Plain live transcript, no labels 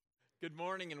Good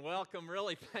morning and welcome.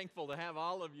 Really thankful to have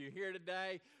all of you here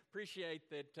today. Appreciate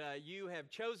that you have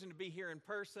chosen to be here in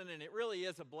person, and it really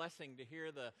is a blessing to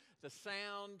hear the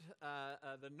sound,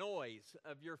 the noise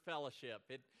of your fellowship.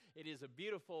 It is a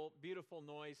beautiful, beautiful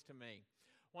noise to me.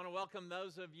 I want to welcome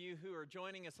those of you who are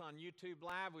joining us on YouTube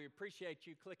Live. We appreciate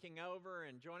you clicking over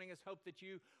and joining us. Hope that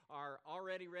you are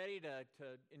already ready to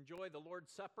enjoy the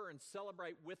Lord's Supper and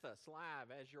celebrate with us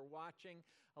live as you're watching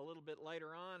a little bit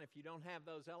later on. If you don't have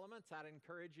those elements, I'd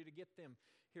encourage you to get them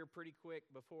here pretty quick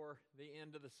before the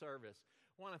end of the service.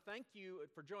 I want to thank you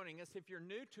for joining us. If you're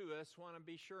new to us, I want to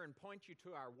be sure and point you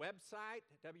to our website,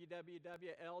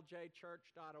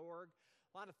 www.ljchurch.org.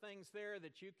 A lot of things there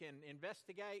that you can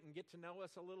investigate and get to know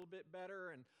us a little bit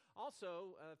better, and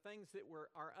also things that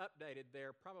are updated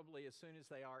there probably as soon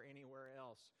as they are anywhere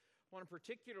else. I want to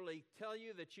particularly tell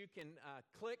you that you can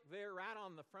click there right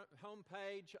on the front home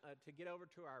page to get over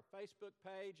to our Facebook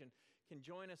page and can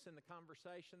join us in the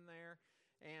conversation there,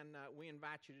 and we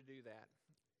invite you to do that.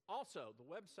 Also, the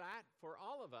website for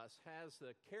all of us has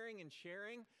the Caring and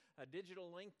Sharing, a digital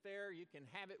link there. You can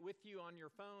have it with you on your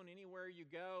phone anywhere you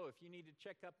go. If you need to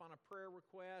check up on a prayer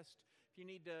request, if you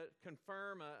need to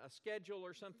confirm a schedule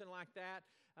or something like that,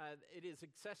 it is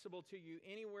accessible to you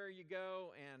anywhere you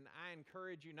go. And I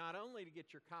encourage you not only to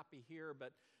get your copy here,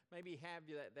 but maybe have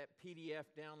that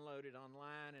PDF downloaded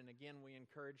online. And again, we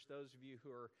encourage those of you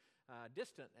who are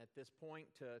distant at this point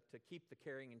to keep the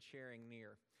Caring and Sharing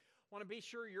near. I want to be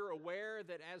sure you're aware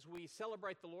that as we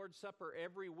celebrate the Lord's Supper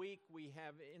every week, we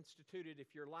have instituted,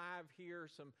 if you're live here,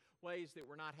 some ways that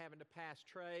we're not having to pass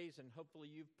trays, and hopefully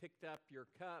you've picked up your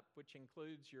cup, which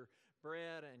includes your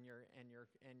bread and your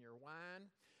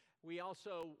wine. We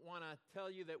also want to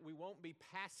tell you that we won't be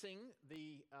passing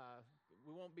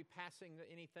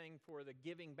anything for the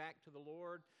giving back to the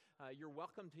Lord. You're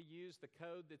welcome to use the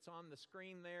code that's on the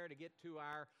screen there to get to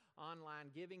our online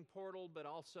giving portal, but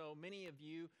also many of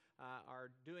you are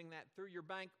doing that through your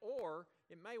bank, or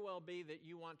it may well be that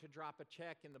you want to drop a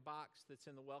check in the box that's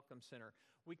in the Welcome Center.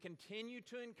 We continue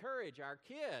to encourage our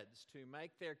kids to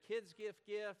make their kids'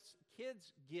 gifts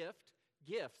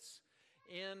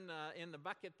in the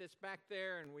bucket that's back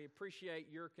there, and we appreciate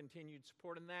your continued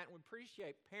support in that. And we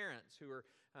appreciate parents who are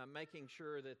making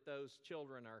sure that those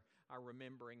children are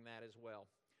remembering that as well.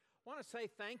 I want to say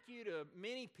thank you to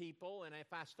many people, and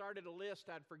if I started a list,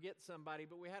 I'd forget somebody,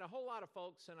 but we had a whole lot of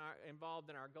folks involved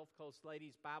in our Gulf Coast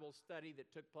Ladies Bible study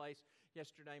that took place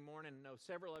yesterday morning. I know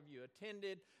several of you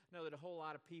attended. I know that a whole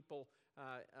lot of people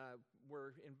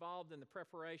were involved in the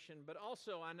preparation, but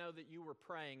also I know that you were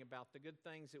praying about the good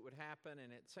things that would happen,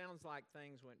 and it sounds like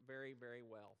things went very, very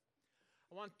well.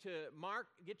 I want to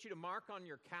get you to mark on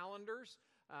your calendars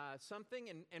something,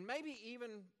 and maybe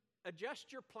even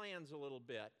adjust your plans a little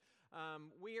bit.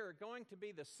 We are going to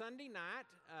be the Sunday night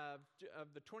of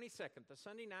the 22nd, the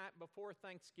Sunday night before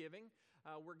Thanksgiving.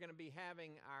 We're going to be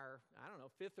having our,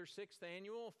 5th or 6th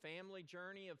annual family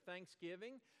journey of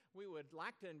Thanksgiving. We would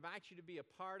like to invite you to be a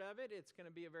part of it. It's going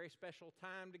to be a very special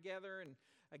time together. And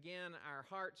again, our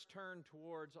hearts turn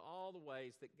towards all the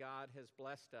ways that God has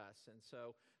blessed us. And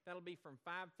so that'll be from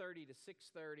 5:30 to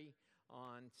 6:30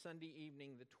 on Sunday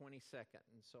evening, the 22nd.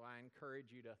 And so I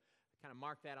encourage you to kind of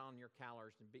mark that on your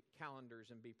calendars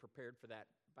and be prepared for that.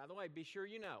 By the way, be sure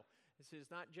you know, this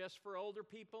is not just for older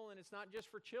people and it's not just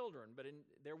for children, but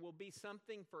there will be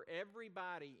something for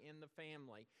everybody in the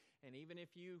family. And even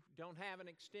if you don't have an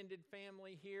extended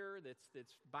family here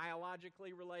that's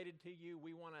biologically related to you,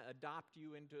 we want to adopt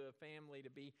you into a family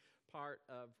to be part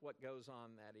of what goes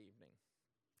on that evening.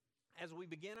 As we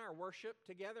begin our worship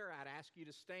together, I'd ask you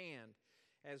to stand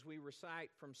as we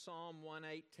recite from Psalm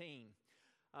 118.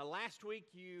 Last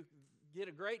week, you did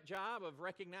a great job of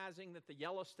recognizing that the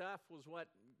yellow stuff was what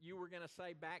you were going to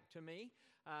say back to me.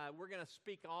 We're going to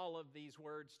speak all of these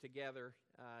words together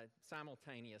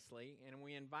simultaneously, and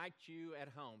we invite you at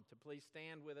home to please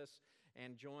stand with us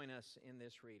and join us in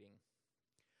this reading.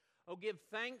 Oh, give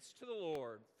thanks to the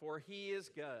Lord, for He is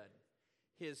good.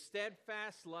 His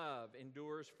steadfast love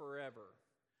endures forever.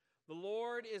 The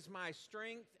Lord is my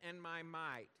strength and my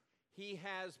might. He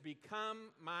has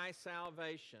become my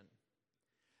salvation.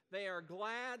 They are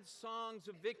glad songs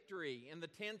of victory in the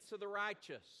tents of the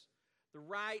righteous. The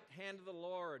right hand of the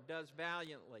Lord does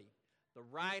valiantly. The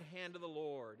right hand of the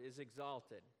Lord is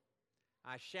exalted.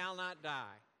 I shall not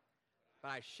die, but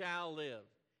I shall live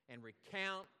and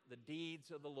recount the deeds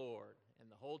of the Lord.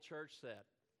 And the whole church said,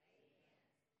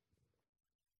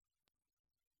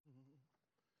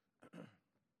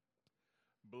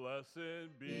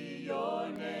 Blessed be your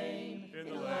name in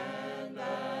the land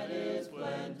that is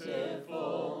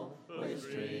plentiful, where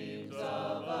streams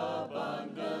of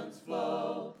abundance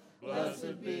flow. Blessed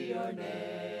Blessed be your name.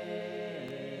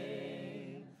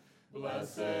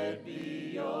 Blessed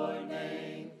be your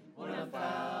name. When I'm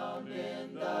found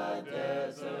in the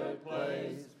desert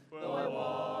place, though I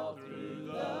walk through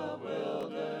the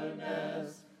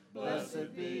wilderness,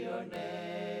 blessed be your name.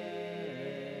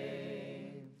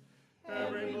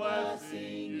 Every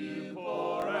blessing you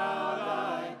pour out,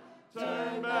 I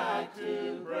turn back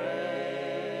to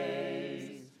praise.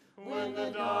 When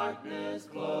the darkness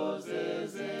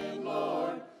closes in,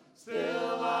 Lord,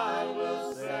 still I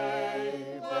will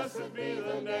say, blessed be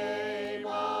the name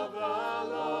of the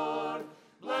Lord.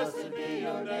 Blessed be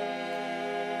your name.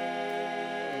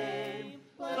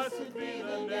 Blessed be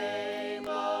the name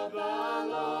of the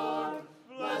Lord.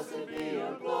 Blessed be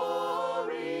your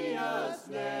glorious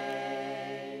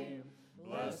name.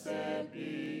 Blessed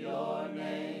be your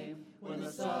name. When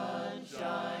the sun's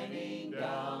shining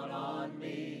down on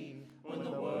me, when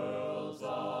the world's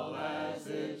all as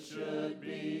it should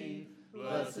be,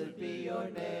 blessed be your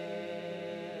name.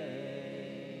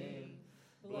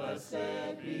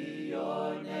 Blessed be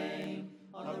your name.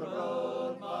 On the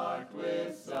road marked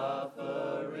with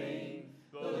suffering,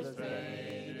 though there's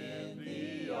pain in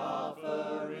the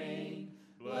offering,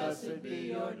 blessed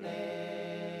be your name.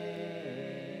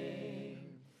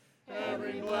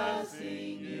 Every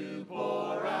blessing you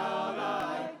pour out,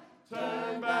 I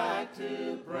turn back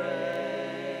to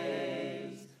praise.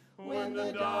 When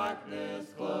the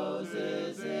darkness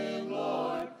closes in,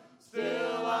 Lord,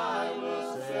 still I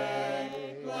will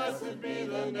say, blessed be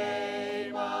the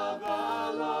name of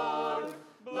the Lord.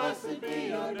 Blessed be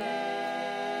your name.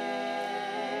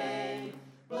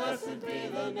 Blessed be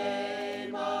the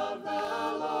name of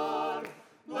the Lord.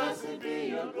 Blessed be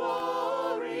your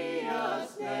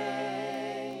glorious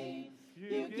name.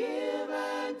 You give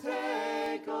and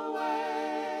take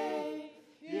away.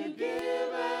 You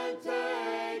give and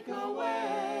take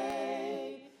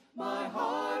away. My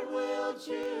heart will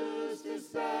choose to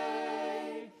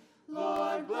say,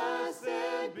 Lord,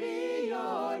 blessed be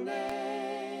your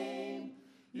name.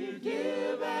 You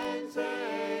give and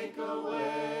take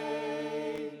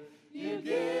away. You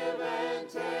give and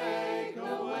take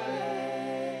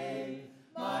away.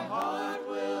 My heart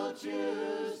will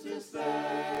choose to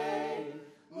say,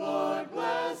 Lord,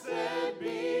 blessed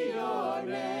be your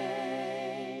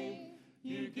name.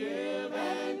 You give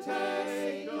and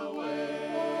take away.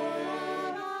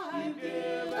 You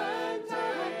give and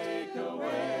take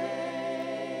away.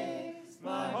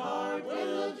 My heart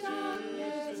will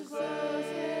choose to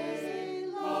say,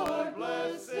 Lord,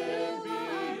 blessed be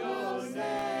your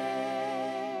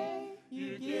name.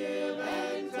 You give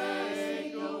and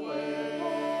take away.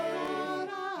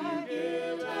 You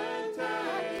give and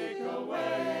take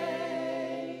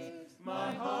away.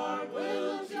 My heart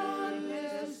will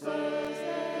choose to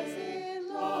say,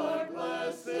 Lord,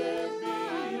 blessed be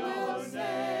your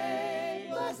name.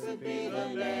 Blessed be the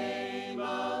name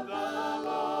of the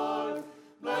Lord.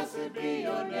 Blessed be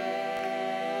your name.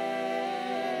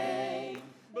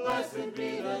 Blessed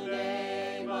be the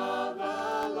name of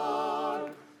the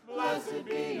Lord. Blessed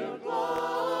be your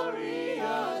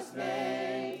glorious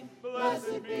name.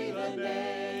 Blessed be the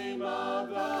name of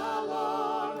the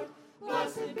Lord.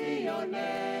 Blessed be your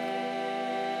name.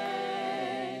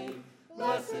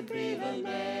 Blessed be the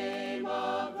name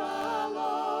of the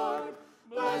Lord.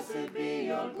 Blessed be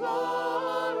your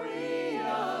glorious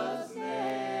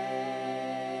name.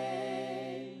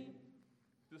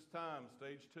 This time,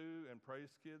 stage 2 and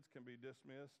praise kids can be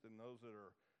dismissed, and those that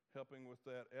are helping with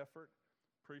that effort.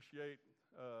 Appreciate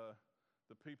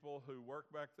the people who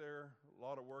work back there. A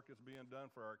lot of work is being done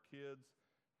for our kids,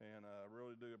 and I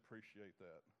really do appreciate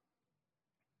that.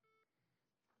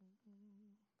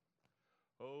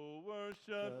 Oh,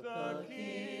 worship the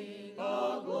King,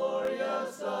 all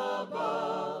glorious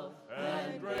above,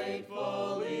 and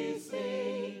gratefully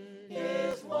sing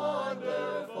his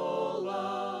wonderful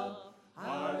love.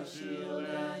 Our shield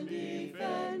and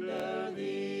defender,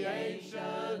 the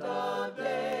ancient of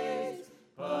days,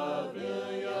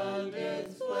 pavilioned in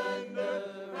splendor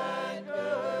and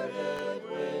girded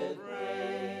with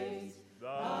praise.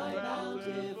 Thy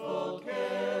bountiful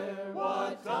care,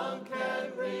 what tongue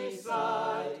can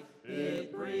recite?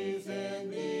 It breathes in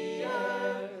the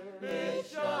air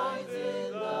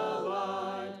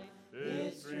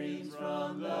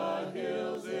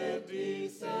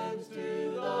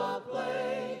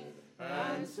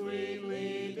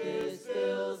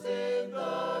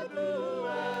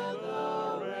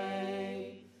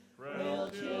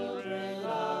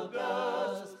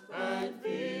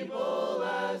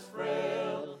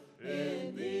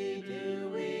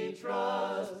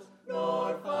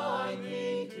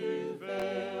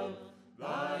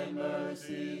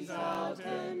mercies how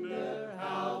tender,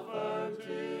 how firm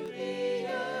to the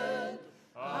end.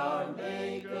 Our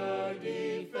Maker,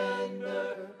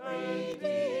 Defender,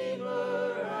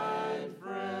 Redeemer, and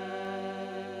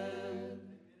Friend.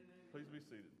 Please be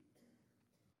seated.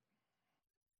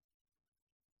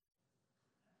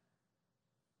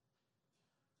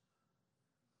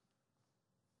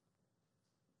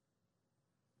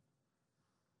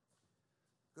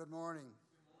 Good morning.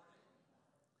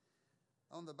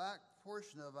 On the back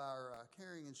portion of our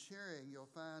Caring and Sharing, you'll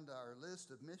find our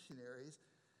list of missionaries,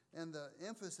 and the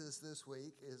emphasis this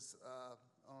week is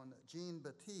on Jean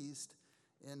Baptiste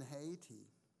in Haiti.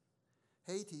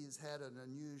 Haiti's had an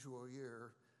unusual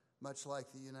year, much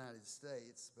like the United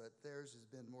States, but theirs has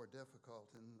been more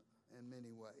difficult in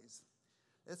many ways.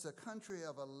 It's a country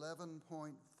of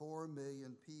 11.4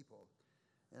 million people,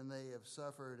 and they have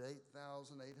suffered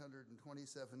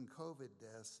 8,827 COVID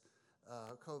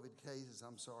cases,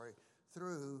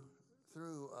 through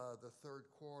the third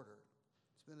quarter.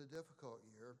 It's been a difficult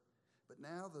year, but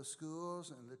now the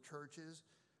schools and the churches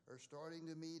are starting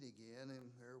to meet again,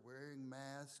 and they're wearing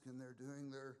masks and they're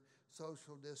doing their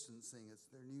social distancing. It's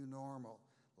their new normal,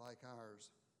 like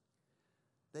ours.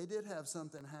 They did have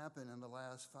something happen in the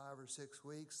last 5 or 6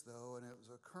 weeks, though, and it was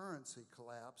a currency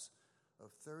collapse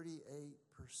of 38%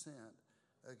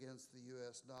 against the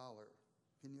U.S. dollar.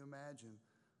 Can you imagine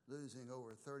losing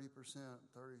over 30%,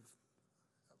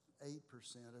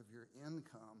 38% of your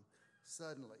income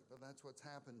suddenly? But that's what's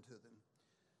happened to them.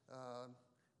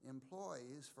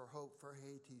 Employees for Hope for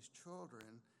Haiti's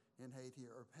children in Haiti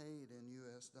are paid in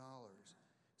U.S. dollars.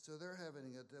 So they're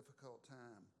having a difficult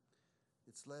time.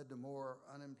 It's led to more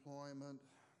unemployment.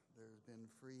 There's been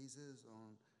freezes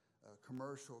on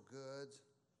commercial goods,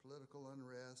 political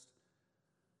unrest.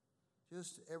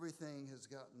 Just everything has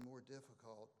gotten more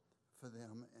difficult for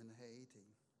them in Haiti.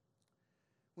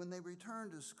 When they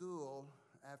returned to school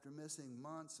after missing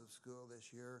months of school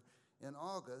this year, in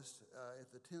August,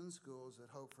 at the 10 schools that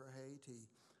Hope for Haiti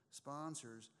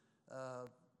sponsors,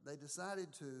 they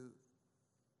decided to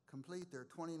complete their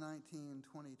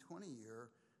 2019-2020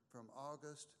 year from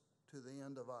August to the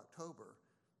end of October,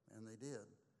 and they did.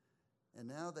 And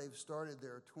now they've started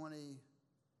their 20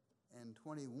 and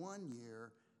 21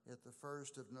 year at the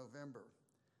 1st of November.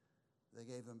 They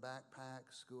gave them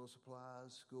backpacks, school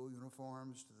supplies, school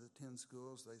uniforms to the 10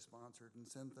 schools they sponsored and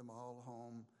sent them all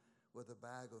home with a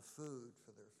bag of food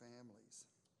for their families.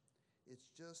 It's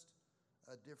just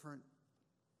a different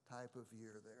type of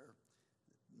year there,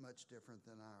 much different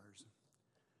than ours.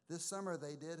 This summer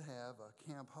they did have a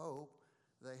Camp Hope.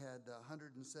 They had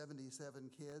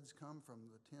 177 kids come from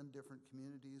the 10 different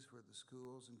communities where the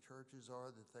schools and churches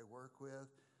are that they work with.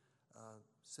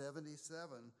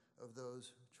 77 of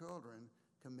those children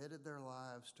committed their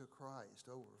lives to Christ,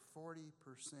 over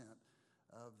 40%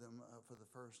 of them for the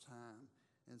first time.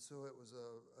 And so it was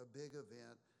a big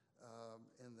event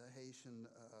in the Haitian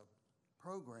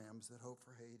programs that Hope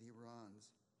for Haiti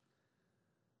runs.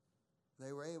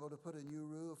 They were able to put a new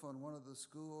roof on one of the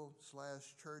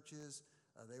school/churches.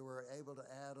 They were able to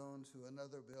add on to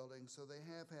another building. So they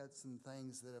have had some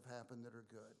things that have happened that are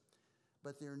good.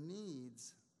 But their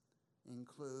needs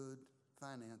include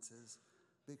finances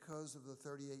because of the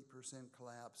 38%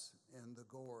 collapse in the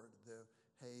gourd, the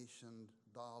Haitian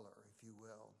dollar, if you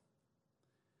will.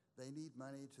 They need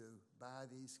money to buy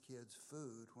these kids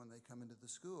food when they come into the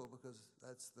school because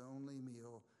that's the only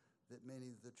meal that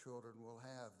many of the children will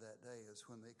have that day is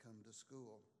when they come to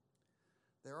school.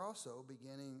 They're also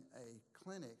beginning a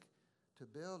clinic to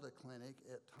build a clinic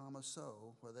at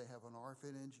Thomaseau where they have an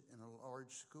orphanage and a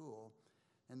large school,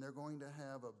 and they're going to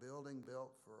have a building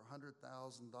built for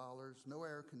 $100,000, no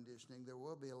air conditioning. There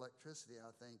will be electricity,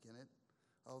 I think, in it,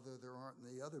 although there aren't in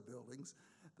the other buildings.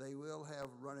 They will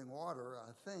have running water,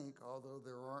 I think, although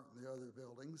there aren't in the other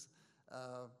buildings.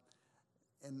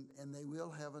 And they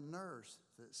will have a nurse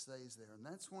that stays there. And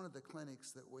that's one of the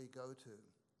clinics that we go to.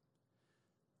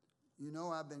 You know,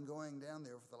 I've been going down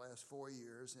there for the last 4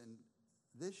 years, and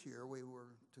this year we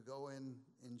were to go in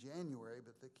January,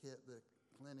 but the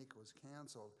clinic was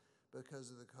canceled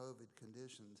because of the COVID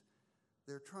conditions.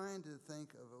 They're trying to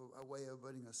think of a way of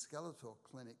putting a skeletal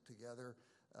clinic together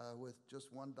with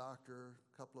just one doctor,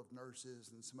 a couple of nurses,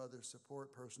 and some other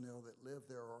support personnel that live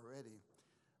there already.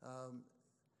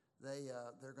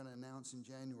 They're going to announce in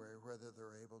January whether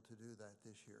they're able to do that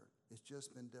this year. It's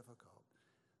just been difficult.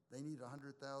 They need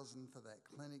 $100,000 for that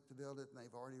clinic to build it, and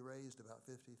they've already raised about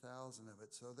 $50,000 of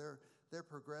it. So they're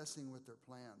progressing with their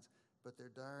plans, but their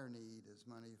dire need is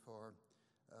money for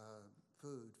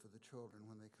food for the children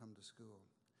when they come to school.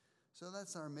 So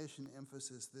that's our mission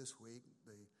emphasis this week,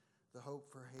 the The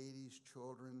Hope for Haiti's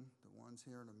children, the ones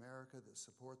here in America that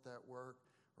support that work,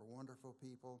 are wonderful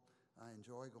people. I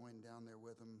enjoy going down there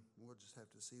with them. We'll just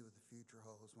have to see what the future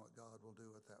holds and what God will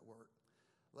do with that work.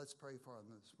 Let's pray for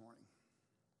them this morning.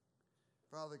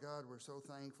 Father God, we're so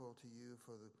thankful to you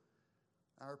for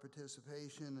our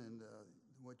participation and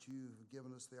what you've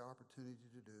given us the opportunity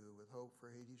to do with Hope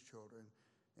for Haiti's children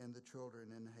and the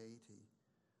children in Haiti.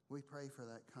 We pray for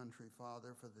that country,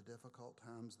 Father, for the difficult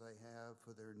times they have,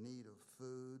 for their need of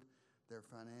food, their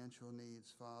financial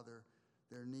needs, Father,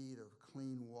 their need of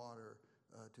clean water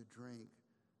to drink,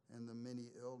 and the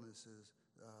many illnesses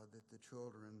that the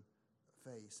children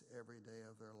face every day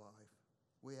of their life.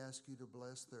 We ask you to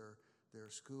bless their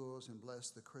schools and bless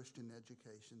the Christian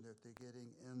education that they're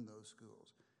getting in those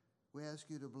schools. We ask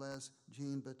you to bless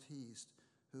Jean Baptiste,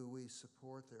 who we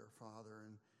support there, Father,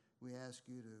 and we ask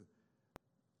you to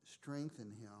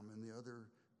strengthen him and the other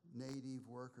Native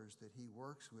workers that he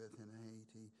works with in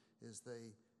Haiti as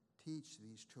they teach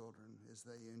these children, as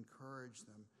they encourage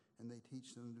them, and they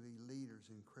teach them to be leaders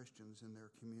and Christians in their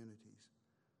communities.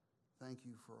 Thank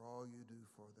you for all you do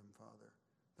for them, Father.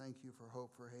 Thank you for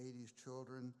Hope for Haiti's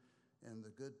children and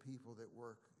the good people that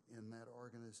work in that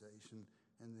organization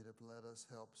and that have let us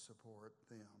help support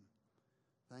them.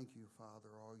 Thank you, Father,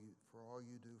 for all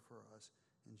you do for us.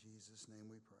 In Jesus' name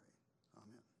we pray.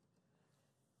 Amen.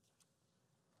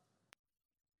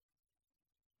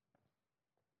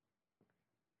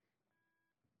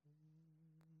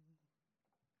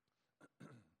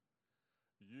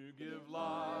 You give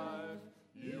life,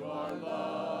 you are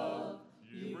love,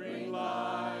 you bring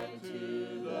light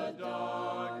to the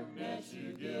darkness,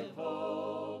 you give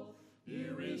hope,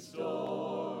 you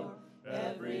restore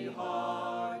every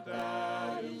heart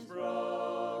that is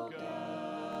broken.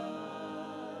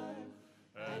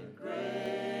 And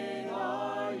great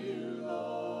are you,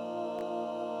 Lord.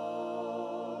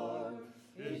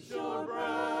 It's your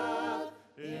breath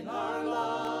in our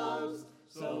lungs,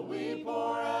 so we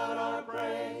pour out our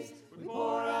praise. We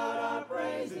pour out our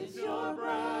praise. It's your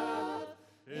breath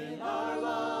in our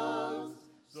lungs,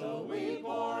 so we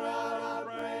pour out our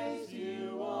praise.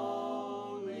 You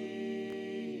only.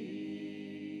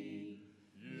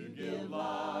 You give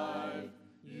life.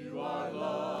 You are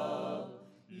love.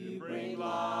 You bring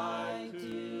light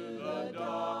to the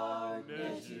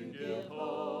darkness. You give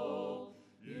hope.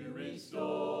 You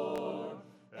restore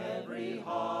every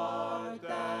heart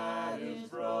that is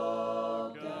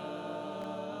broken.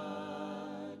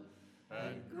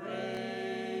 And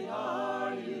great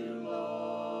are you,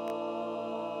 Lord.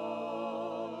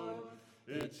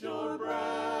 It's your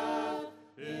breath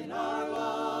in our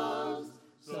lungs,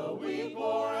 so we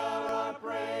pour out our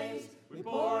praise. We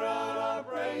pour out our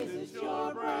praise. It's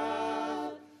your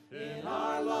breath in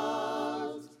our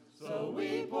lungs, so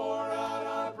we pour out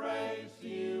our praise to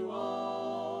you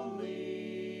only.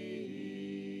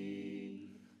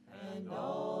 And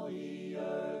all the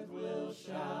earth will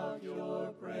shout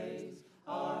your praise.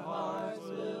 Our hearts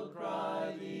will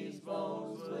cry, these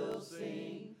bones will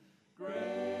sing. Great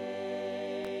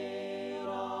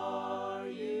are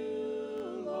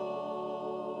you,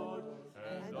 Lord.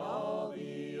 And all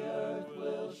the earth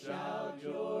will shout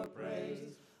your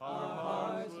praise. Our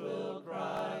hearts will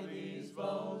cry, these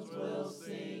bones will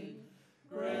sing.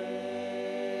 Great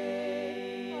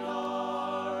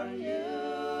are you,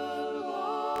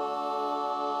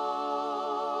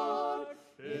 Lord.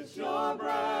 It's your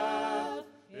breath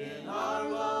in our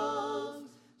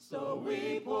lungs, so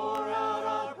we pour out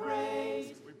our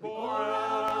praise. We pour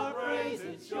out our praise.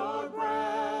 It's your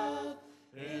breath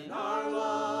in our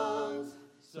lungs,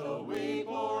 so we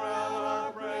pour out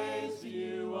our praise to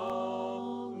you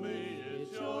only.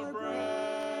 It's your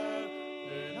breath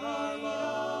in our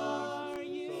lungs,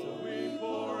 so we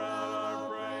pour out our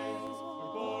praise.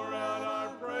 We pour out our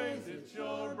praise. It's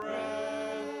your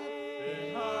breath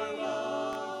in our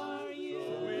lungs,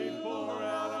 so we pour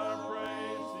out our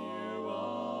praise to you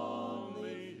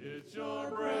only. It's your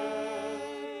breath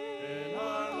in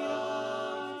our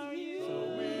lungs,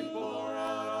 so we pour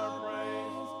out our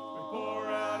praise. We pour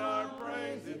out our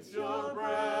praise. It's your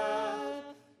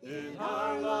breath in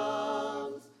our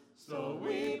lungs, so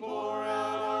we pour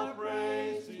out our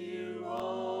praise to you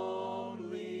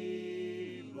only,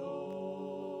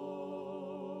 Lord.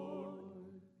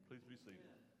 Please be seated.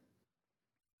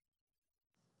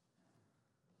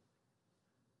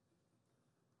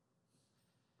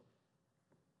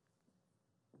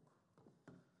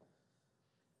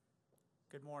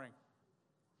 Good morning.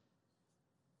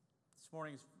 This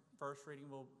morning's first reading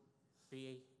will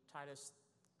be Titus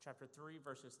chapter 3,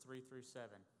 verses 3 through 7.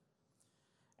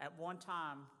 At one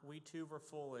time, we too were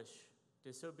foolish,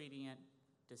 disobedient,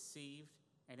 deceived,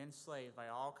 and enslaved by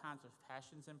all kinds of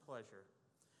passions and pleasure.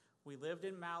 We lived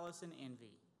in malice and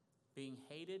envy, being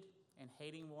hated and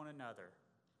hating one another.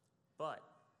 But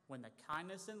when the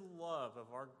kindness and love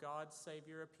of our God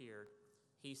Savior appeared,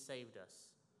 he saved us,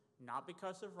 not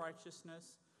because of righteousness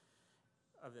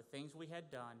of the things we had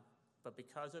done, but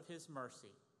because of his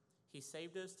mercy. He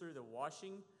saved us through the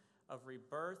washing of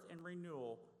rebirth and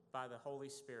renewal by the Holy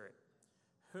Spirit,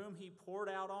 whom he poured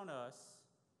out on us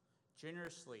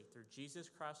generously through Jesus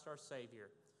Christ our Savior,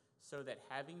 so that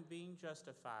having been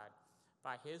justified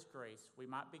by his grace, we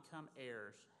might become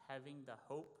heirs, having the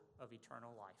hope of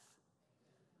eternal life.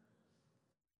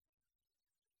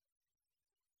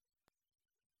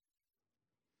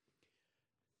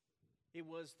 It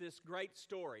was this great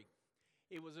story.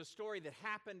 It was a story that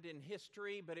happened in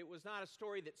history, but it was not a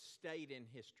story that stayed in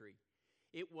history.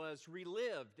 It was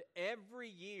relived every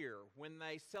year when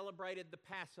they celebrated the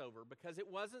Passover, because it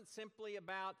wasn't simply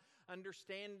about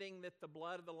understanding that the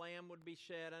blood of the Lamb would be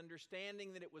shed,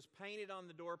 understanding that it was painted on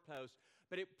the doorpost,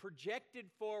 but it projected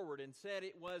forward and said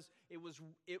it was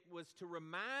to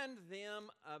remind them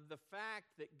of the fact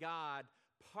that God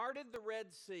parted the Red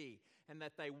Sea and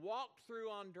that they walked through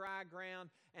on dry ground,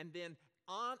 and then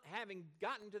having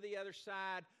gotten to the other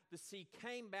side, the sea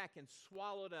came back and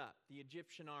swallowed up the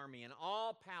Egyptian army and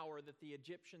all power that the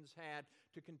Egyptians had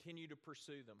to continue to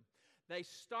pursue them. They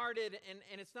started,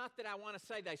 and it's not that I want to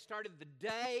say they started the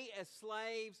day as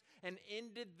slaves and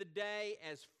ended the day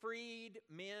as freed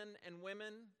men and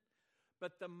women,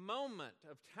 but the moment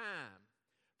of time,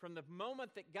 from the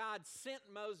moment that God sent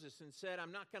Moses and said,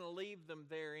 I'm not going to leave them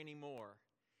there anymore,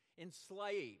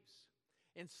 enslaved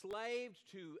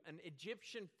to an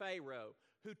Egyptian Pharaoh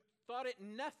who thought it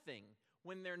nothing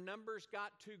when their numbers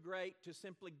got too great to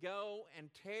simply go and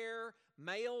tear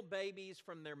male babies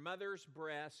from their mother's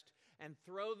breast and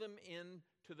throw them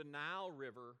into the Nile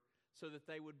River so that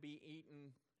they would be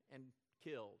eaten and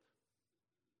killed.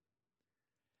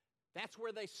 That's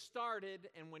where they started,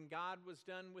 and when God was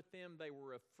done with them, they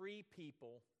were a free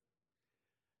people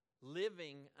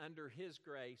living under his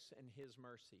grace and his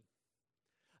mercy.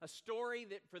 A story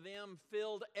that for them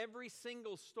filled every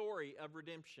single story of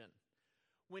redemption.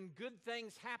 When good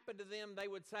things happened to them, they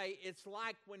would say, it's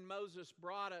like when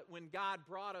God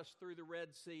brought us through the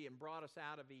Red Sea and brought us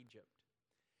out of Egypt.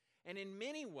 And in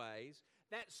many ways,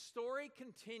 that story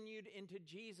continued into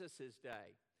Jesus'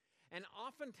 day. And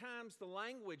oftentimes the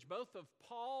language, both of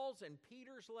Paul's and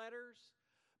Peter's letters,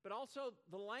 but also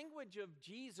the language of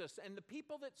Jesus and the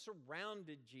people that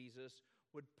surrounded Jesus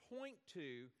would point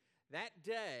to that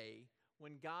day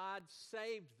when God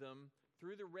saved them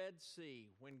through the Red Sea,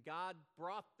 when God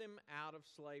brought them out of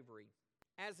slavery.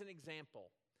 As an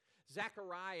example,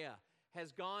 Zechariah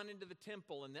has gone into the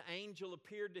temple, and the angel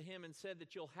appeared to him and said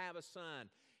that you'll have a son.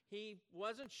 He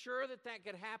wasn't sure that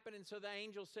could happen, and so the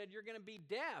angel said, you're going to be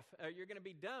deaf, you're going to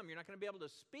be dumb, you're not going to be able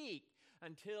to speak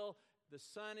until the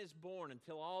son is born,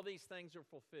 until all these things are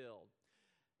fulfilled.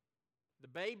 The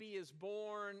baby is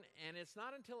born, and it's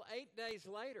not until 8 days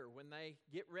later when they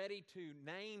get ready to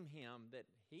name him that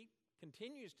he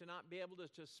continues to not be able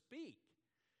to speak.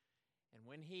 And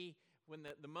when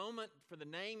the moment for the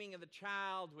naming of the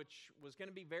child, which was going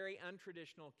to be very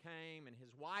untraditional, came, and his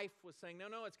wife was saying,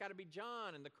 no, it's got to be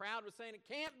John, and the crowd was saying,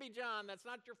 it can't be John, that's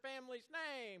not your family's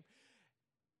name.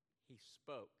 He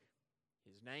spoke.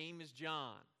 His name is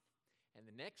John. And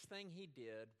the next thing he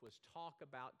did was talk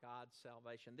about God's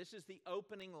salvation. This is the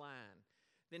opening line.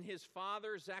 Then his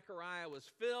father, Zechariah,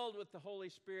 was filled with the Holy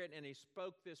Spirit, and he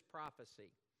spoke this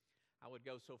prophecy. I would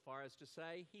go so far as to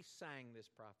say he sang this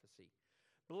prophecy.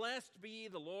 Blessed be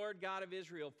the Lord God of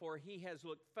Israel, for he has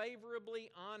looked favorably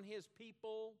on his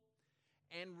people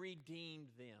and redeemed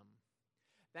them.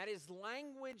 That is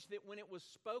language that when it was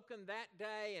spoken that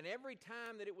day and every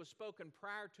time that it was spoken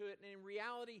prior to it, and in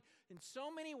reality, in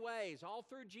so many ways, all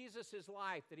through Jesus'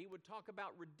 life, that he would talk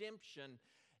about redemption,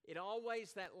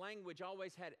 that language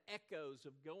always had echoes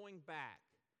of going back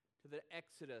to the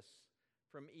Exodus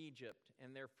from Egypt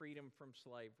and their freedom from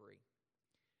slavery.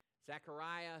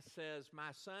 Zechariah says,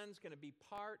 my son's going to be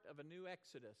part of a new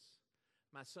Exodus.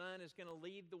 My son is going to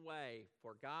lead the way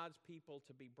for God's people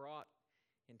to be brought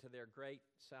into their great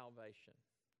salvation.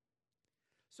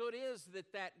 So it is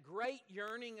that great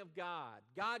yearning of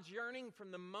God's yearning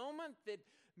from the moment that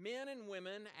men and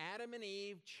women, Adam and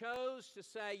Eve, chose to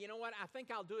say, you know what, I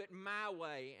think I'll do it my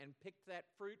way, and pick that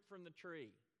fruit from the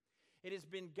tree. It has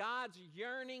been God's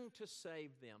yearning to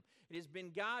save them. It has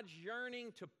been God's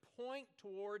yearning to point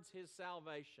towards his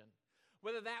salvation.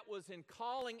 whether that was in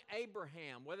calling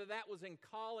Abraham, whether that was in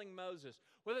calling Moses,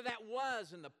 whether that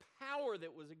was in the power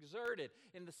that was exerted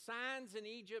in the signs in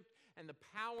Egypt and the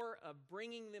power of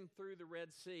bringing them through the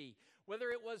Red Sea, whether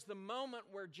it was the moment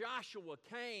where Joshua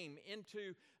came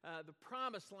into the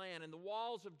promised land and the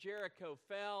walls of Jericho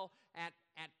fell at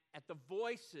the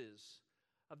voices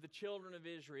of the children of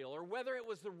Israel, or whether it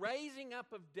was the raising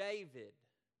up of David,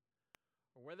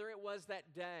 or whether it was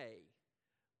that day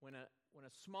when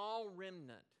a small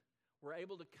remnant were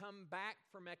able to come back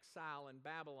from exile in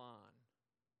Babylon.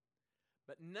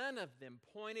 But none of them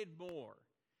pointed more.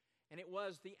 And it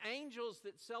was the angels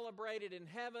that celebrated in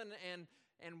heaven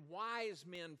and wise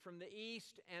men from the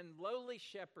east and lowly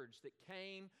shepherds that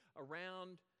came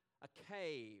around a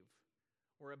cave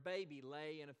where a baby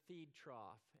lay in a feed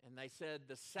trough. And they said,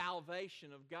 the salvation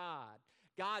of God.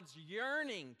 God's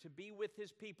yearning to be with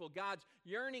His people. God's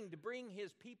yearning to bring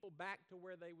His people back to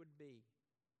where they would be.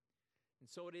 And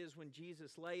so it is when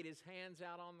Jesus laid His hands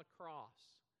out on the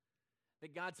cross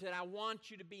that God said, I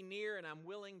want you to be near and I'm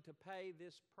willing to pay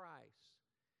this price.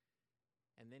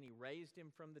 And then He raised Him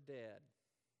from the dead.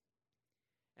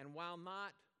 And while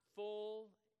not full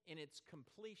in its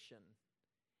completion,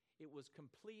 it was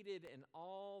completed in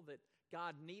all that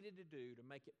God needed to do to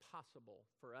make it possible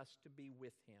for us to be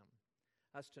with Him,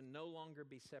 us to no longer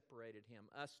be separated Him,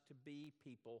 us to be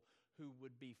people who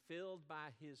would be filled by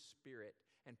His Spirit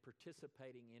and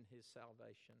participating in His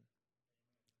salvation.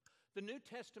 The New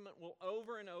Testament will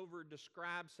over and over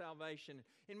describe salvation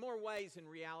in more ways in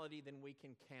reality than we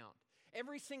can count.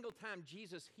 Every single time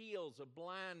Jesus heals a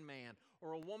blind man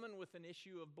or a woman with an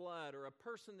issue of blood or a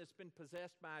person that's been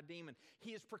possessed by a demon,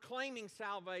 He is proclaiming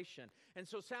salvation. And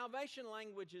so salvation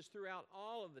language is throughout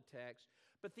all of the text,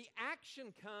 but the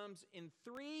action comes in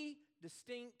three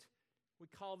distinct, we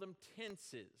call them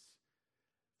tenses.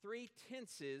 Three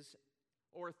tenses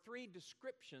or three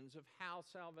descriptions of how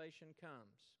salvation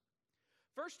comes.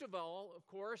 First of all, of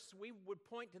course, we would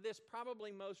point to this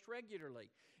probably most regularly.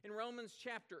 In Romans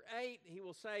chapter 8, he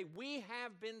will say, we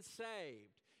have been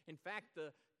saved. In fact,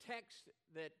 the text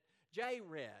that Jay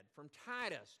read from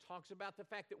Titus talks about the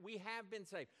fact that we have been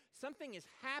saved. Something has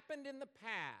happened in the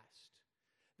past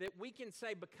that we can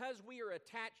say because we are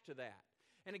attached to that.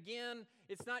 And again,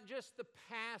 it's not just the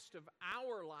past of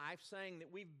our life saying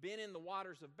that we've been in the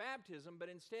waters of baptism, but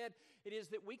instead it is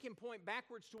that we can point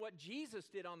backwards to what Jesus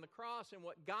did on the cross and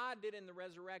what God did in the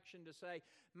resurrection to say,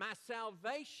 my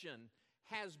salvation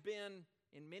has been,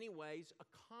 in many ways,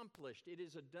 accomplished. It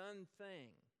is a done thing.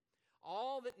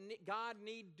 All that God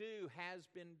need do has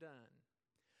been done.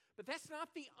 But that's not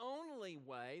the only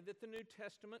way that the New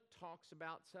Testament talks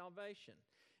about salvation.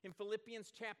 In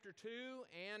Philippians chapter 2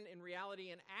 and in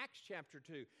reality in Acts chapter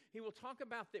 2, he will talk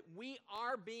about that we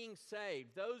are being saved,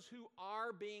 those who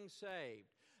are being saved.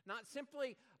 Not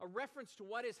simply a reference to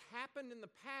what has happened in the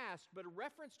past, but a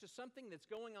reference to something that's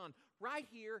going on right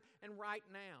here and right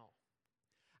now.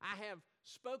 I have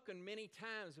spoken many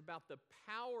times about the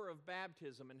power of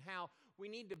baptism and how we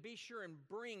need to be sure and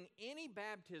bring any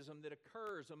baptism that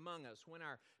occurs among us. When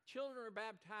our children are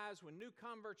baptized, when new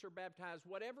converts are baptized,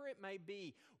 whatever it may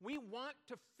be, we want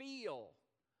to feel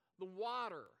the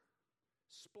water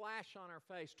splash on our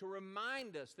face to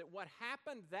remind us that what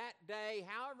happened that day,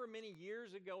 however many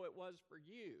years ago it was for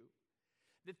you,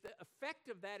 that the effect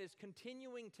of that is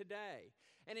continuing today.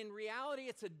 And in reality,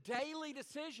 it's a daily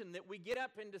decision that we get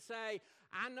up and to say,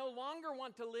 I no longer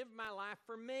want to live my life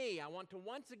for me. I want to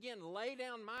once again lay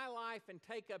down my life and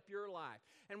take up your life.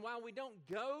 And while we don't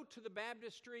go to the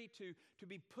baptistry to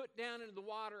be put down into the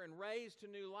water and raised to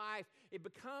new life, it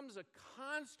becomes a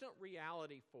constant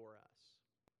reality for us.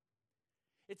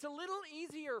 It's a little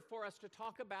easier for us to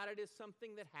talk about it as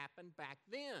something that happened back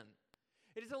then.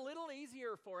 It is a little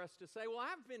easier for us to say, well,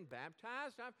 I've been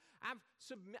baptized,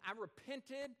 I've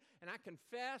repented, and I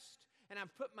confessed, and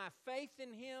I've put my faith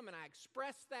in Him, and I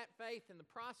expressed that faith in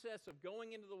the process of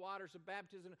going into the waters of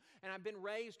baptism, and I've been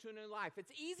raised to a new life.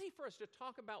 It's easy for us to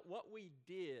talk about what we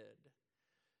did.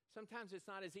 Sometimes it's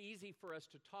not as easy for us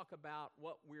to talk about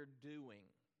what we're doing.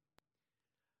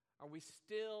 Are we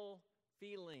still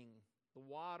feeling the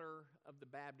water of the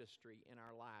baptistry in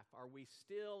our life? Are we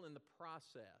still in the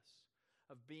process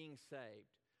of being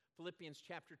saved? Philippians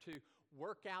chapter 2,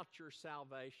 work out your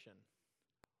salvation.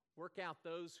 Work out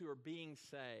those who are being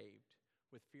saved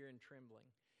with fear and trembling.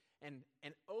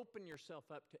 And open yourself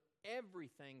up to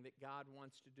everything that God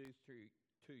wants to do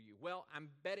to you. Well, I'm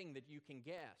betting that you can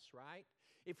guess, right?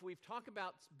 If we've talked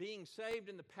about being saved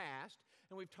in the past,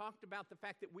 and we've talked about the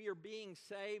fact that we are being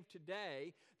saved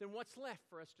today, then what's left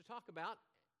for us to talk about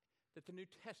that the New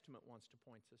Testament wants to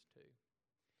point us to?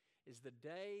 is the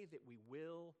day that we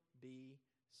will be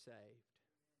saved.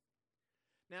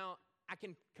 Now, I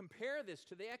can compare this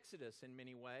to the Exodus in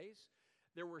many ways.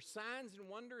 There were signs and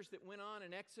wonders that went on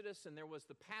in Exodus, and there was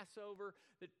the Passover.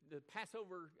 The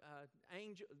Passover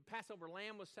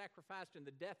lamb was sacrificed, and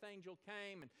the death angel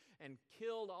came and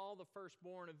killed all the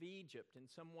firstborn of Egypt, in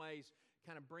some ways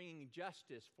kind of bringing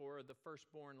justice for the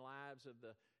firstborn lives of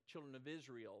the children of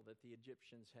Israel that the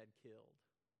Egyptians had killed.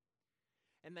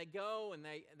 And they go and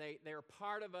they're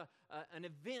part of an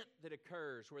event that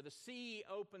occurs where the sea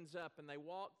opens up and they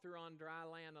walk through on dry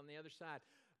land on the other side.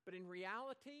 But in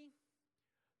reality,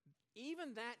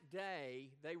 even that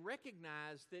day, they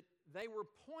recognized that they were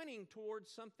pointing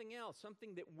towards something else,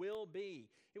 something that will be.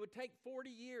 It would take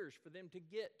 40 years for them to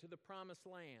get to the promised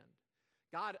land.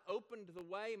 God opened the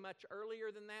way much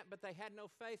earlier than that, but they had no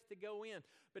faith to go in.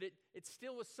 But it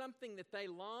still was something that they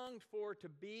longed for, to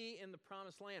be in the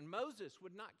promised land. Moses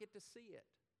would not get to see it,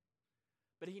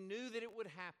 but he knew that it would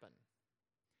happen.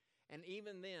 And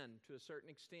even then, to a certain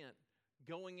extent,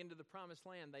 going into the promised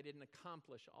land, they didn't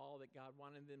accomplish all that God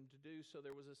wanted them to do. So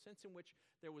there was a sense in which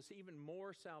there was even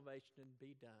more salvation to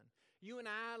be done. You and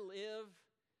I live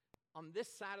on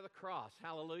this side of the cross.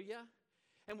 Hallelujah.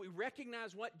 And we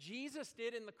recognize what Jesus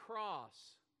did in the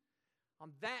cross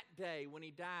on that day when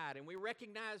he died. And we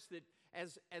recognize that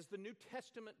as the New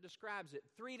Testament describes it,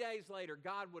 3 days later,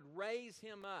 God would raise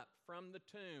him up from the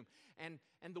tomb. And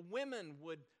the women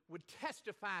would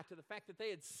testify to the fact that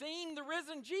they had seen the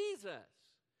risen Jesus.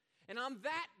 And on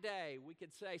that day, we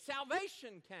could say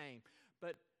salvation came.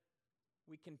 But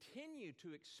we continue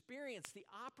to experience the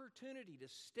opportunity to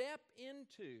step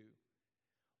into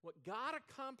what God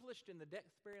accomplished in the death,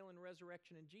 burial, and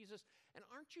resurrection in Jesus. And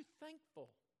aren't you thankful?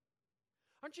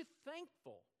 Aren't you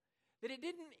thankful that it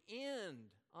didn't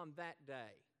end on that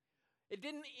day? It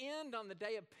didn't end on the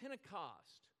day of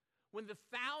Pentecost, when the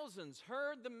thousands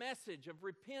heard the message of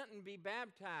repent and be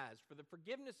baptized for the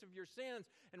forgiveness of your sins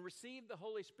and receive the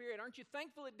Holy Spirit. Aren't you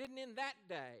thankful it didn't end that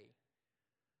day?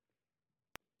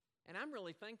 And I'm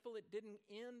really thankful it didn't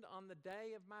end on the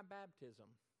day of my baptism,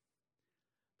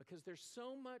 because there's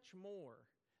so much more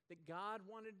that God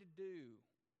wanted to do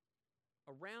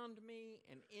around me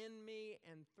and in me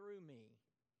and through me.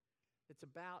 It's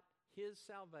about his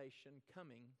salvation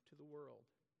coming to the world.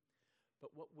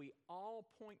 But what we all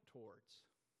point towards,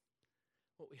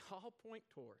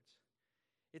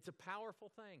 it's a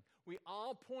powerful thing. We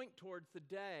all point towards the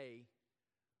day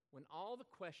when all the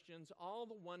questions, all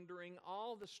the wondering,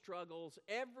 all the struggles,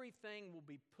 everything will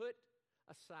be put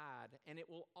aside, and it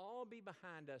will all be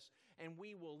behind us, and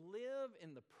we will live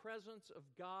in the presence of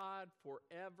God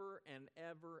forever and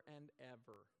ever and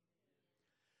ever.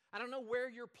 I don't know where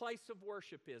your place of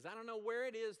worship is. I don't know where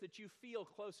it is that you feel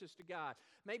closest to God.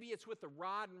 Maybe it's with the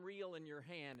rod and reel in your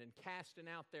hand and casting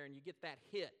out there, and you get that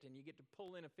hit and you get to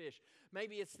pull in a fish.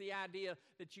 Maybe it's the idea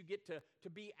that you get to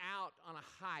be out on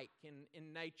a hike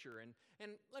in nature.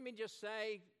 And let me just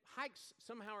say, hikes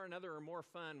somehow or another are more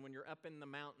fun when you're up in the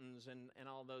mountains and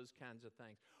all those kinds of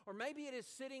things. Or maybe it is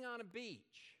sitting on a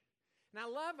beach. And I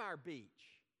love our beach.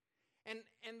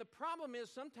 And the problem is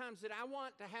sometimes that I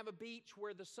want to have a beach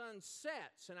where the sun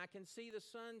sets and I can see the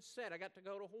sun set. I got to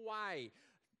go to Hawaii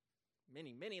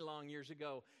many long years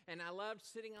ago, and I loved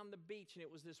sitting on the beach, and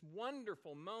it was this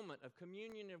wonderful moment of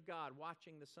communion of God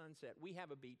watching the sunset. We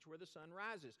have a beach where the sun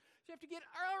rises. So you have to get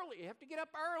early. You have to get up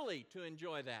early to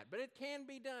enjoy that, but it can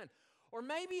be done. Or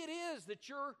maybe it is that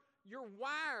you're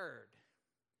wired,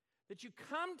 that you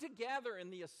come together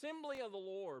in the assembly of the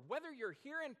Lord, whether you're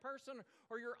here in person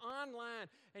or you're online,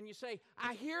 and you say,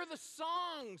 I hear the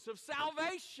songs of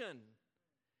salvation.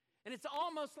 And it's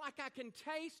almost like I can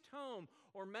taste home.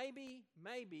 Or maybe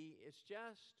it's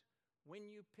just when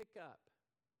you pick up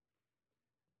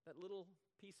that little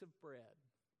piece of bread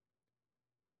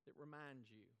that reminds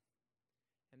you,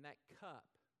 and that cup,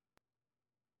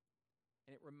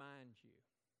 and it reminds you,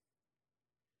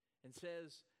 and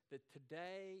says that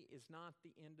today is not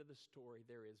the end of the story.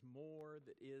 There is more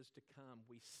that is to come.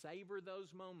 We savor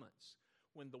those moments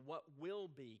when the what will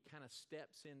be kind of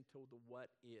steps into the what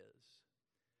is.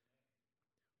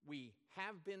 We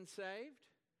have been saved.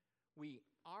 We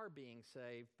are being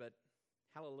saved, but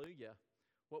hallelujah,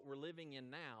 what we're living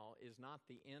in now is not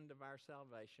the end of our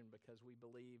salvation, because we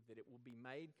believe that it will be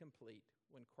made complete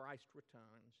when Christ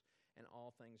returns and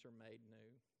all things are made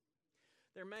new.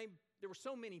 There were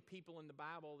so many people in the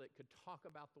Bible that could talk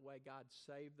about the way God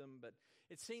saved them, but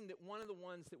it seemed that one of the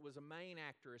ones that was a main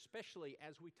actor, especially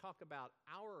as we talk about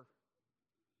our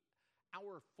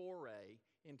foray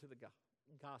into the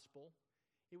gospel,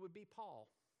 it would be Paul.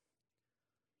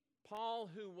 Paul,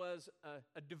 who was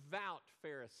a devout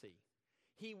Pharisee.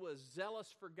 He was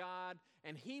zealous for God,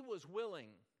 and he was willing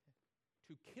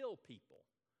to kill people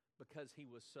because he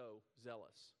was so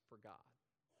zealous for God.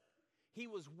 He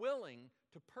was willing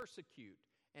to persecute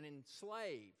and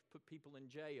enslave, put people in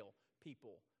jail,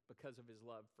 people because of his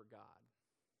love for God.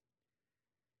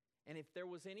 And if there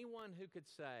was anyone who could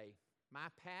say, my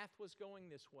path was going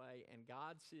this way and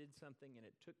God did something and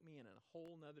it took me in a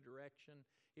whole nother direction,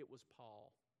 it was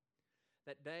Paul.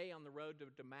 That day on the road to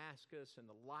Damascus, and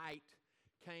the light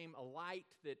came, a light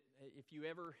that if you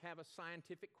ever have a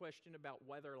scientific question about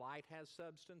whether light has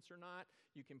substance or not,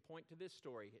 you can point to this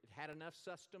story. It had enough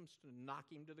substance to knock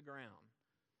him to the ground.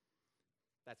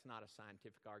 That's not a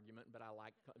scientific argument, but I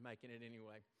like making it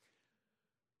anyway.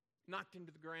 Knocked him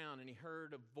to the ground, and he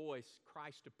heard a voice.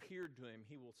 Christ appeared to him.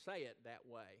 He will say it that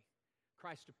way.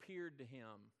 Christ appeared to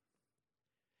him.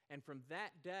 And from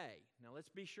that day, now let's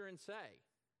be sure and say,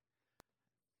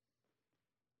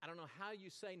 I don't know how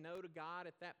you say no to God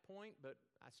at that point, but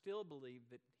I still believe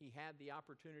that he had the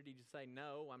opportunity to say,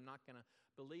 no, I'm not going to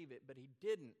believe it, but he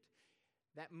didn't.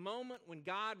 That moment when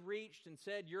God reached and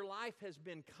said, your life has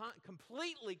been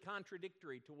completely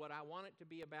contradictory to what I want it to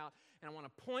be about, and I want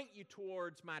to point you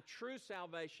towards my true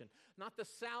salvation. Not the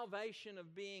salvation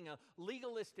of being a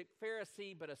legalistic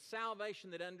Pharisee, but a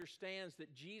salvation that understands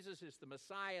that Jesus is the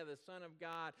Messiah, the Son of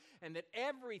God, and that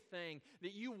everything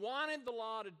that you wanted the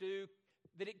law to do,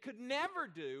 that it could never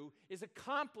do, is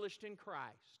accomplished in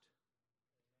Christ.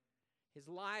 His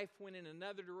life went in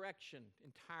another direction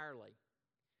entirely.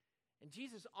 And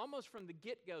Jesus, almost from the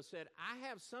get-go, said, I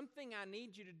have something I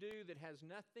need you to do that has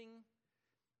nothing,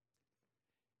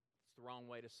 it's the wrong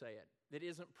way to say it, that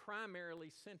isn't primarily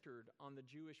centered on the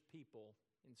Jewish people.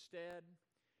 Instead,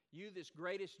 you, this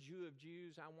greatest Jew of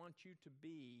Jews, I want you to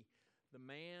be the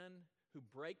man who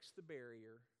breaks the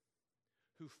barrier,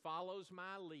 who follows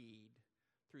my lead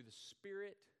through the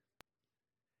Spirit.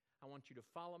 I want you to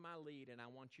follow my lead, and I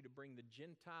want you to bring the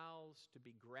Gentiles to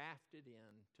be grafted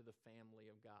in to the family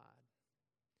of God,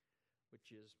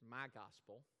 which is my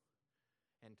gospel,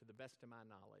 and to the best of my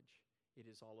knowledge, it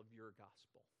is all of your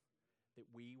gospel, that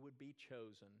we would be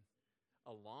chosen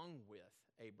along with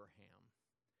Abraham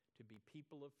to be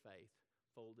people of faith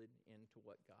folded into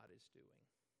what God is doing.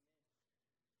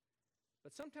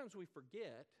 But sometimes we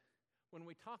forget when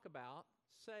we talk about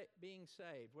being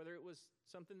saved, whether it was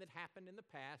something that happened in the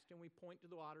past and we point to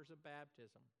the waters of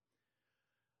baptism,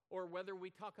 or whether we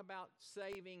talk about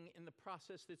saving in the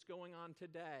process that's going on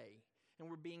today and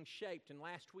we're being shaped. And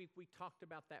last week we talked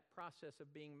about that process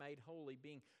of being made holy,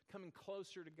 coming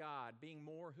closer to God, being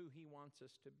more who He wants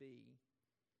us to be.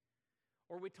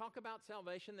 Or we talk about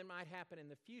salvation that might happen in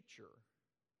the future.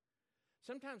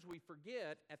 Sometimes we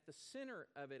forget at the center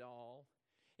of it all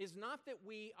is not that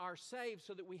we are saved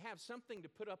so that we have something to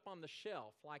put up on the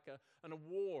shelf, like an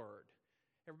award.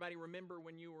 Everybody remember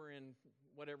when you were in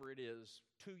whatever it is,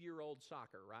 2-year-old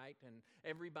soccer, right? And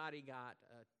everybody got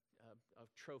a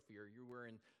trophy, or you were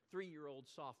in 3-year-old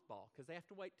softball, because they have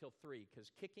to wait till 3,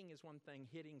 because kicking is one thing,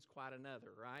 hitting's quite another,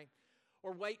 right?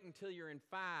 Or wait until you're in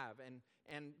 5,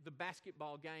 and the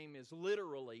basketball game is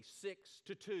literally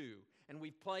 6-2, and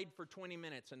we've played for 20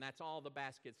 minutes, and that's all the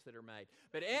baskets that are made.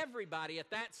 But everybody at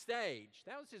that stage,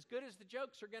 that was as good as the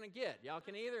jokes are going to get. Y'all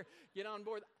can either get on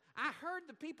board. I heard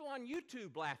the people on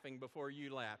YouTube laughing before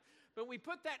you laughed. But we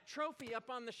put that trophy up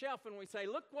on the shelf, and we say,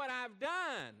 look what I've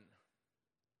done.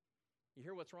 You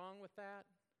hear what's wrong with that?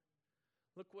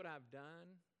 Look what I've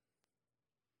done.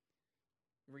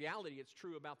 In reality, it's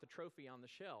true about the trophy on the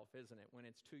shelf, isn't it? When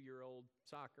it's 2-year-old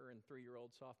soccer and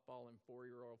 3-year-old softball and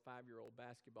 4-year-old, 5-year-old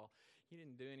basketball. You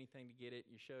didn't do anything to get it.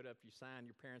 You showed up, you signed,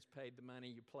 your parents paid the money,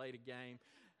 you played a game,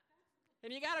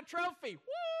 and you got a trophy.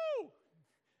 Woo!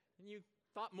 And you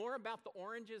thought more about the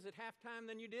oranges at halftime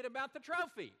than you did about the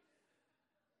trophy.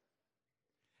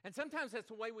 And sometimes that's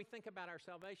the way we think about our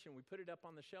salvation. We put it up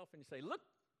on the shelf and you say, look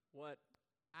what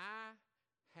I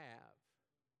have,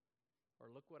 or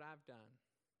look what I've done.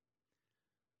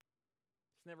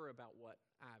 It's never about what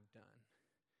I've done.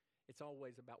 It's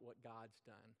always about what God's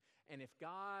done. And if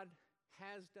God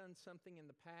has done something in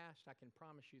the past, I can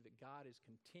promise you that God is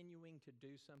continuing to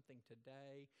do something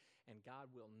today, and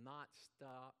God will not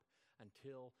stop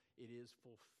until it is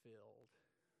fulfilled.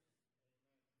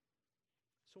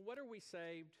 So what are we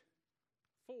saved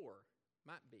for?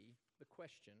 Might be the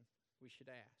question we should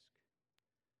ask.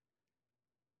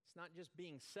 It's not just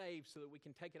being saved so that we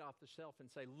can take it off the shelf and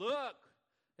say, look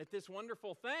at this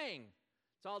wonderful thing.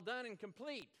 It's all done and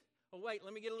complete. Oh, wait,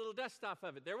 let me get a little dust off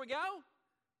of it. There we go.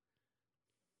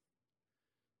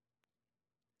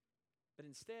 But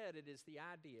instead, it is the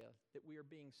idea that we are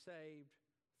being saved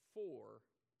for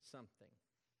something.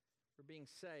 We're being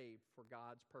saved for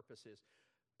God's purposes.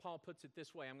 Paul puts it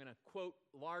this way. I'm going to quote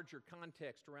larger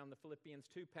context around the Philippians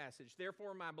 2 passage.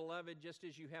 Therefore, my beloved, just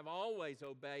as you have always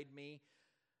obeyed me,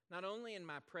 not only in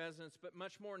my presence, but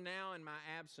much more now in my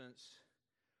absence,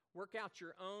 work out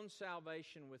your own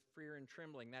salvation with fear and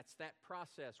trembling. That's that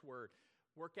process word.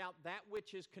 Work out that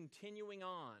which is continuing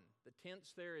on. The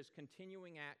tense there is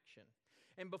continuing action.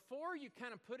 And before you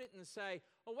kind of put it and say,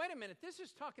 oh, wait a minute, this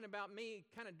is talking about me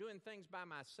kind of doing things by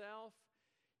myself.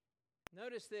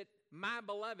 Notice that my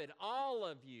beloved, all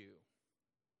of you,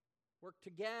 work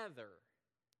together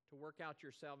to work out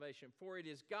your salvation. For it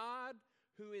is God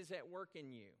who is at work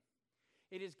in you.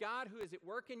 It is God who is at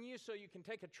work in you, so you can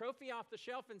take a trophy off the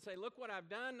shelf and say, look what I've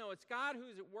done. No, it's God who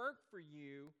is at work for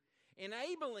you,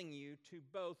 enabling you to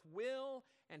both will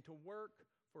and to work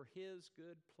for His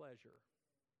good pleasure.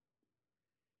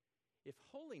 If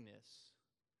holiness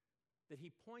that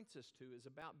He points us to is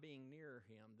about being near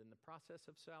Him, then the process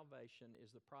of salvation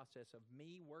is the process of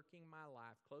me working my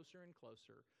life closer and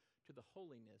closer to the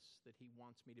holiness that He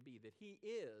wants me to be, that He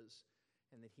is,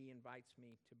 and that He invites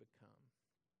me to become.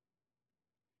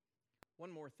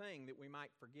 One more thing that we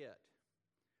might forget.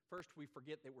 First, we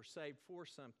forget that we're saved for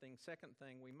something. Second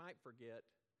thing we might forget,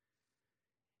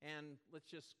 and let's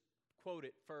just quote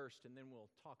it first and then we'll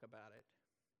talk about it.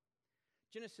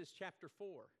 Genesis chapter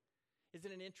 4.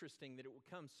 Isn't it interesting that it will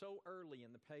come so early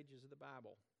in the pages of the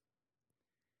Bible?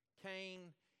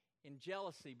 Cain, in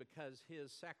jealousy because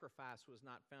his sacrifice was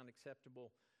not found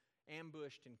acceptable,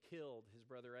 ambushed and killed his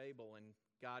brother Abel, and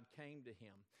God came to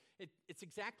him. It's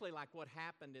exactly like what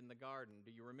happened in the garden.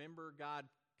 Do you remember? God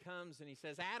comes and He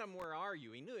says, Adam, where are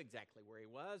you? He knew exactly where he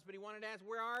was, but He wanted to ask,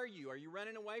 where are you? Are you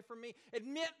running away from me?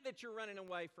 Admit that you're running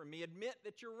away from me. Admit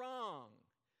that you're wrong.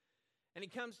 And He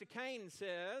comes to Cain and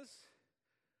says,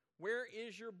 where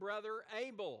is your brother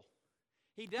Abel?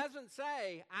 He doesn't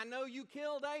say, I know you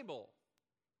killed Abel.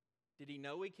 Did he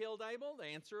know he killed Abel? The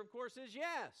answer, of course, is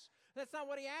yes. That's not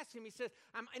what he asked him. He says,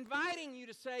 I'm inviting you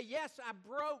to say, yes, I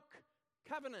broke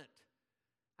covenant.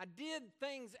 I did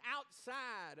things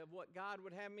outside of what God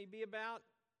would have me be about.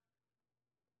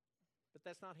 But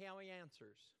that's not how He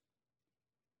answers.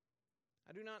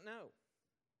 I do not know.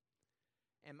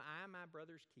 Am I my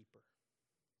brother's keeper?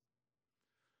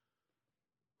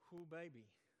 Ooh, baby.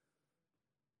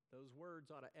 Those words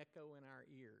ought to echo in our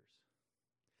ears.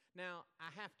 Now,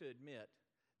 I have to admit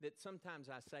that sometimes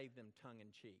I say them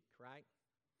tongue-in-cheek, right?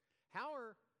 How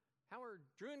are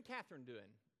Drew and Catherine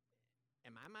doing?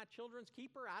 Am I my children's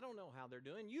keeper? I don't know how they're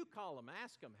doing. You call them,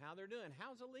 ask them how they're doing.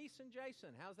 How's Elise and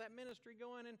Jason? How's that ministry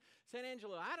going in San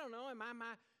Angelo? I don't know. Am I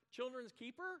my children's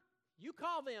keeper? You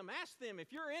call them, ask them.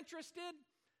 If you're interested,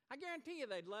 I guarantee you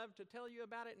they'd love to tell you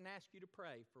about it and ask you to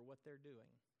pray for what they're doing.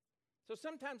 So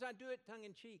sometimes I do it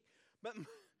tongue-in-cheek, but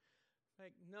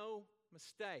make no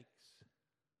mistakes.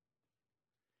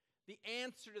 The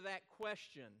answer to that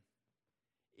question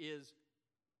is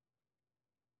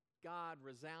God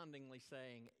resoundingly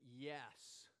saying,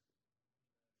 yes,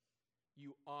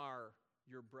 you are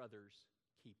your brother's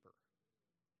keeper.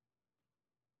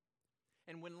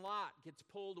 And when Lot gets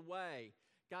pulled away,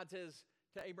 God says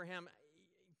to Abraham,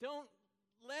 don't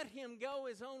let him go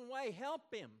his own way,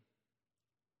 help him.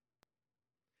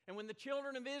 And when the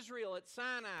children of Israel at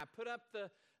Sinai put up the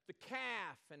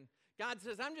calf, and God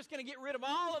says, I'm just going to get rid of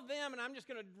all of them, and I'm just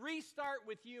going to restart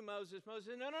with you, Moses. Moses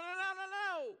said, no.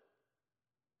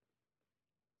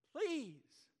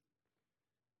 Please.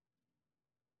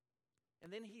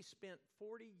 And then He spent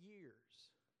 40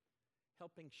 years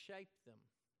helping shape them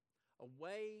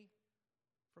away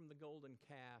from the golden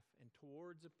calf and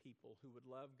towards a people who would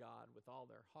love God with all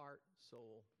their heart,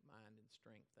 soul, mind, and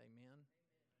strength. Amen.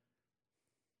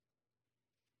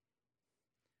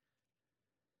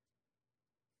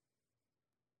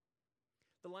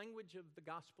 The language of the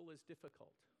gospel is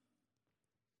difficult.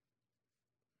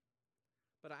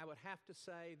 But I would have to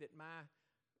say that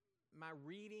my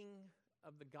reading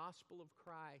of the gospel of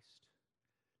Christ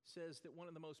says that one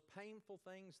of the most painful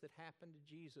things that happened to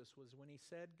Jesus was when He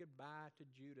said goodbye to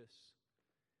Judas,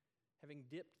 having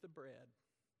dipped the bread.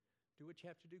 Do what you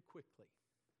have to do quickly,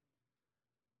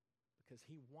 because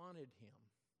He wanted him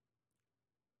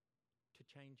to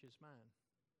change his mind.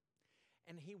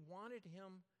 And He wanted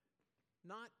him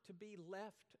not to be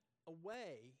left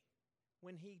away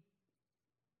when he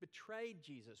betrayed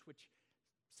Jesus, which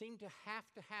seemed to have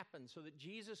to happen so that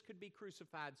Jesus could be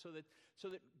crucified, so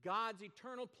that God's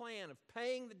eternal plan of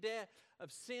paying the debt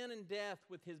of sin and death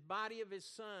with His body of His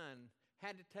Son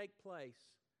had to take place.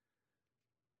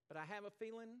 But I have a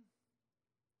feeling,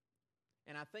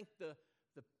 and I think the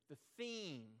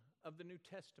theme of the New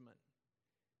Testament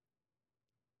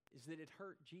is that it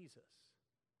hurt Jesus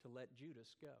to let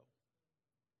Judas go.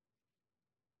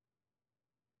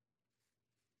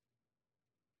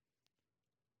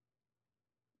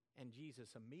 And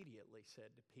Jesus immediately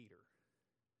said to Peter,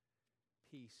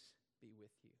 "Peace be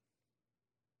with you."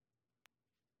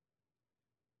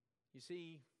 You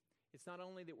see, it's not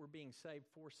only that we're being saved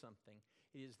for something,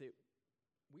 it is that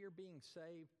we are being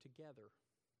saved together.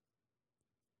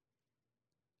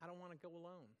 I don't want to go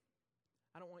alone.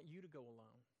 I don't want you to go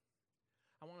alone.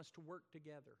 I want us to work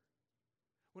together.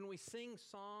 When we sing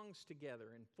songs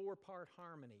together in four-part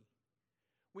harmony,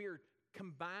 we are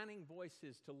combining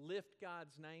voices to lift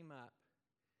God's name up.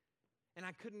 And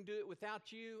I couldn't do it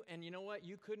without you, and you know what?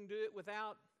 You couldn't do it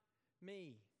without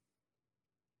me.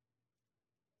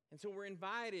 And so we're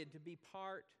invited to be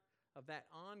part of that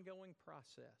ongoing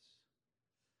process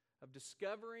of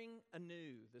discovering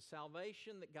anew the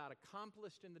salvation that God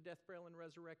accomplished in the death, burial, and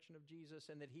resurrection of Jesus,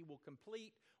 and that He will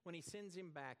complete when He sends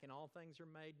Him back and all things are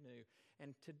made new.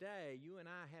 And today, you and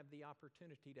I have the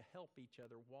opportunity to help each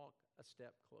other walk a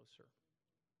step closer.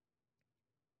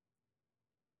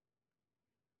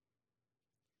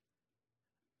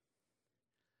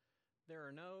 There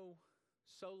are no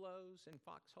solos in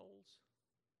foxholes.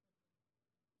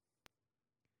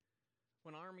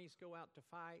 When armies go out to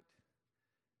fight,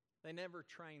 they never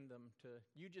train them to,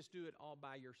 you just do it all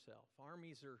by yourself.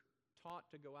 Armies are taught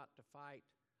to go out to fight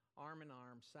arm in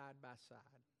arm, side by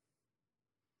side.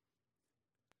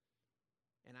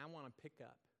 And I want to pick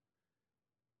up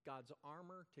God's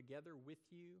armor together with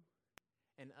you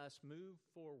and us move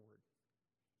forward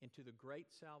into the great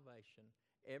salvation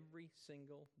every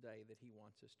single day that He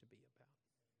wants us to be about.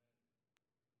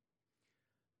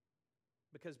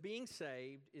 Because being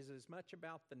saved is as much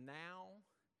about the now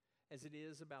as it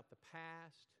is about the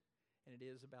past, and it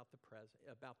is about the present,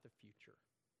 about the future.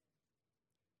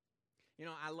 You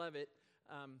know, I love it.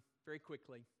 Very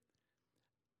quickly,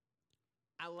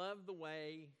 I love the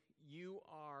way you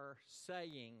are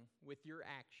saying with your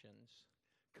actions,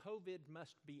 COVID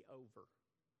must be over.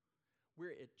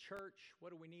 We're at church,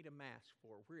 what do we need a mask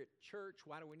for? We're at church,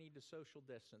 why do we need to social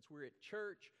distance? We're at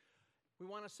church, we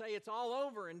want to say it's all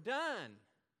over and done.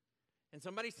 And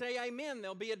somebody say amen,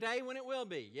 there'll be a day when it will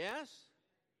be, yes?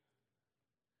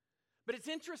 But it's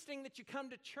interesting that you come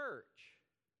to church.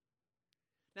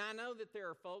 Now, I know that there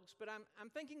are folks, but I'm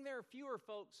thinking there are fewer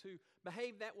folks who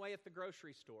behave that way at the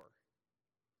grocery store.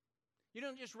 You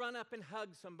don't just run up and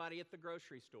hug somebody at the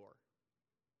grocery store,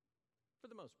 for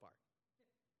the most part.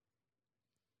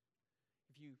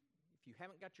 If you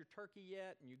haven't got your turkey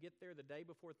yet and you get there the day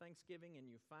before Thanksgiving and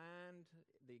you find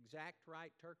the exact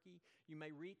right turkey, you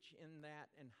may reach in that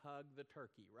and hug the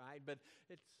turkey, right? But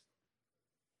it's,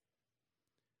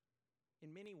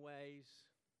 in many ways,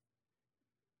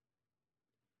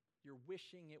 you're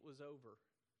wishing it was over.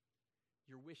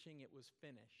 You're wishing it was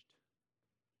finished.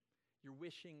 You're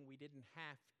wishing we didn't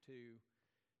have to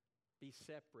be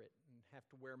separate and have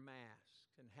to wear masks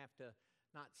and have to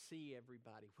not see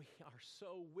everybody. We are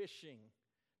so wishing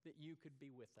that you could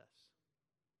be with us.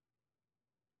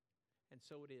 And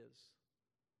so it is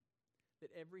that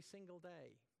every single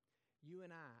day, you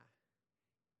and I,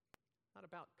 not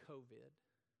about COVID,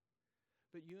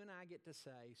 but you and I get to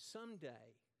say,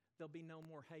 someday there'll be no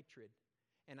more hatred,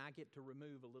 and I get to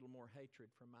remove a little more hatred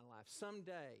from my life.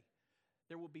 Someday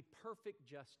there will be perfect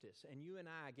justice, and you and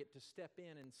I get to step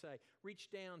in and say, reach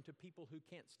down to people who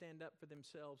can't stand up for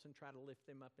themselves and try to lift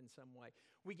them up in some way.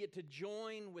 We get to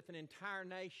join with an entire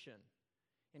nation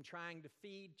in trying to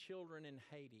feed children in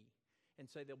Haiti and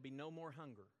say there'll be no more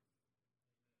hunger.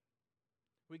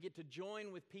 We get to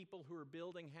join with people who are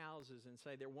building houses and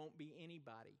say there won't be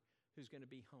anybody who's going to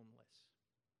be homeless.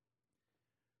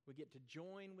 We get to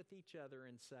join with each other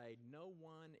and say no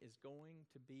one is going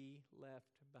to be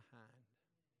left behind.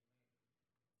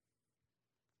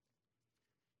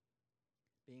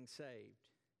 Being saved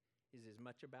is as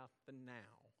much about the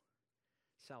now.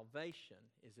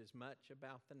 Salvation is as much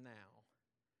about the now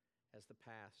as the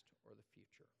past or the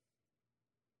future.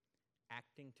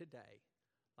 Acting today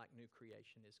like new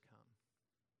creation is come.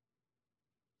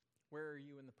 Where are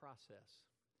you in the process?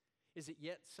 Is it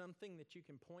yet something that you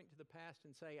can point to the past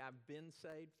and say, I've been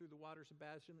saved through the waters of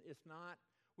baptism? If not,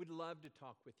 we'd love to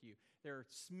talk with you. There are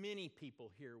many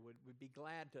people here would be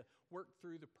glad to work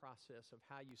through the process of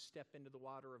how you step into the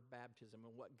water of baptism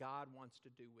and what God wants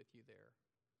to do with you there.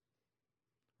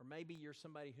 Or maybe you're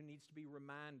somebody who needs to be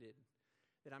reminded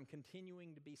that I'm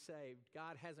continuing to be saved.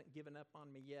 God hasn't given up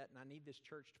on me yet, and I need this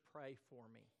church to pray for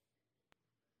me.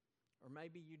 Or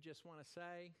maybe you just want to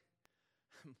say,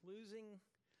 I'm losing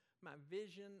my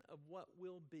vision of what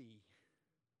will be.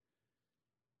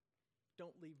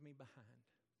 Don't leave me behind.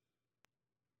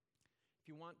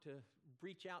 you want to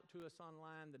reach out to us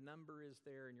online, the number is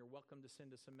there, and you're welcome to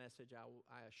send us a message.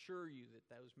 I assure you that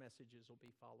those messages will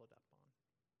be followed up on.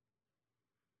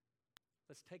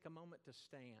 Let's take a moment to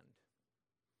stand.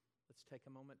 Let's take a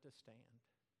moment to stand.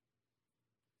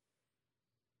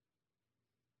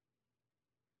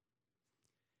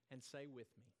 And say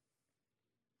with me,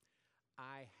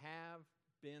 I have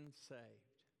been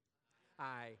saved.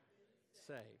 I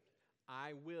saved.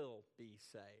 I will be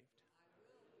saved.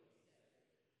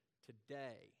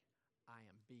 Today, I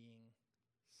am being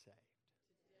saved.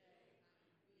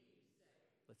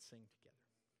 Let's sing together.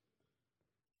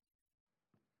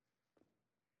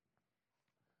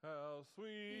 How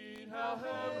sweet, how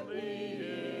heavenly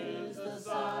is the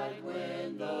sight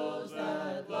when those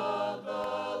that love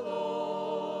the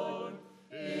Lord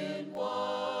in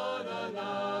one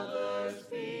another's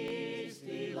feast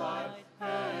delight,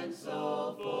 and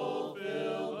so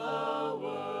fulfill the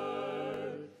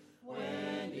word.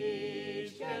 When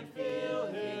each can feel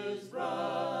his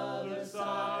brother's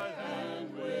sigh,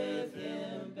 and with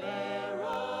him bear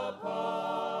a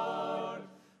part.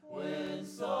 When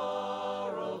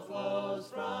sorrow flows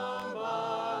from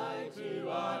eye to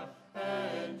eye,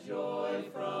 and joy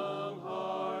from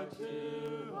heart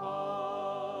to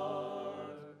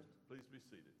heart. Please be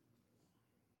seated.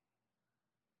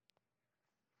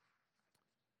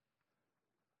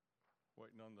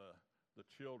 Waiting on the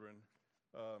children.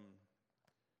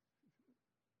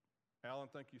 Alan,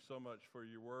 thank you so much for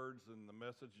your words and the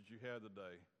message that you had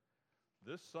today.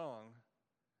 This song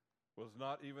was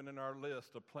not even in our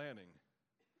list of planning.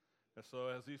 And so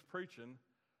as he's preaching,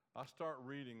 I start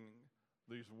reading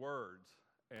these words,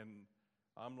 and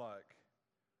I'm like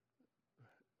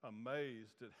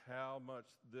amazed at how much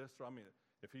this, I mean,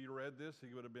 if he read this,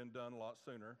 he would have been done a lot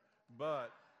sooner.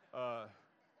 But I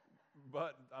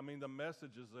mean, the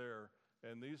message is there,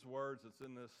 and these words that's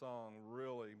in this song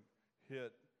really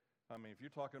hit. I mean, if you're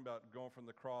talking about going from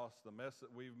the cross, the mess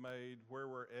that we've made, where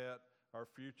we're at, our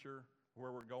future,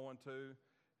 where we're going to,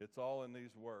 it's all in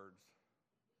these words.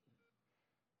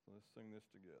 So let's sing this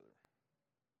together.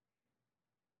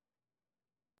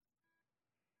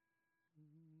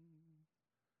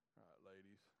 All right,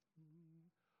 ladies.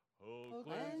 Oh,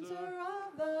 cleanser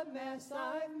of the mess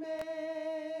I've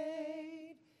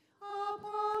made,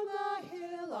 upon the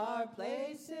hill our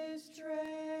places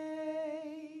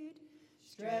trade.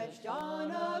 Stretched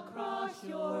on a cross,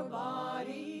 your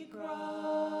body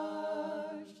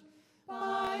crushed,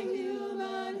 by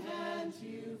human hands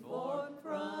you formed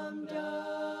from dust.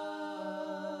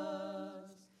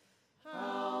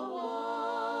 How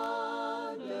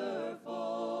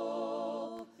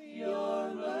wonderful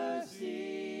your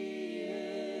mercy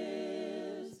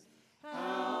is,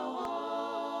 how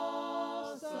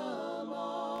awesome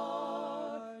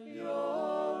are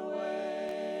your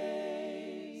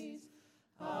ways.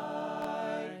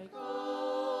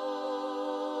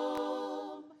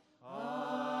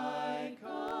 I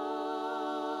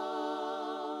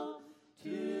come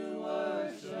to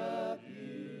worship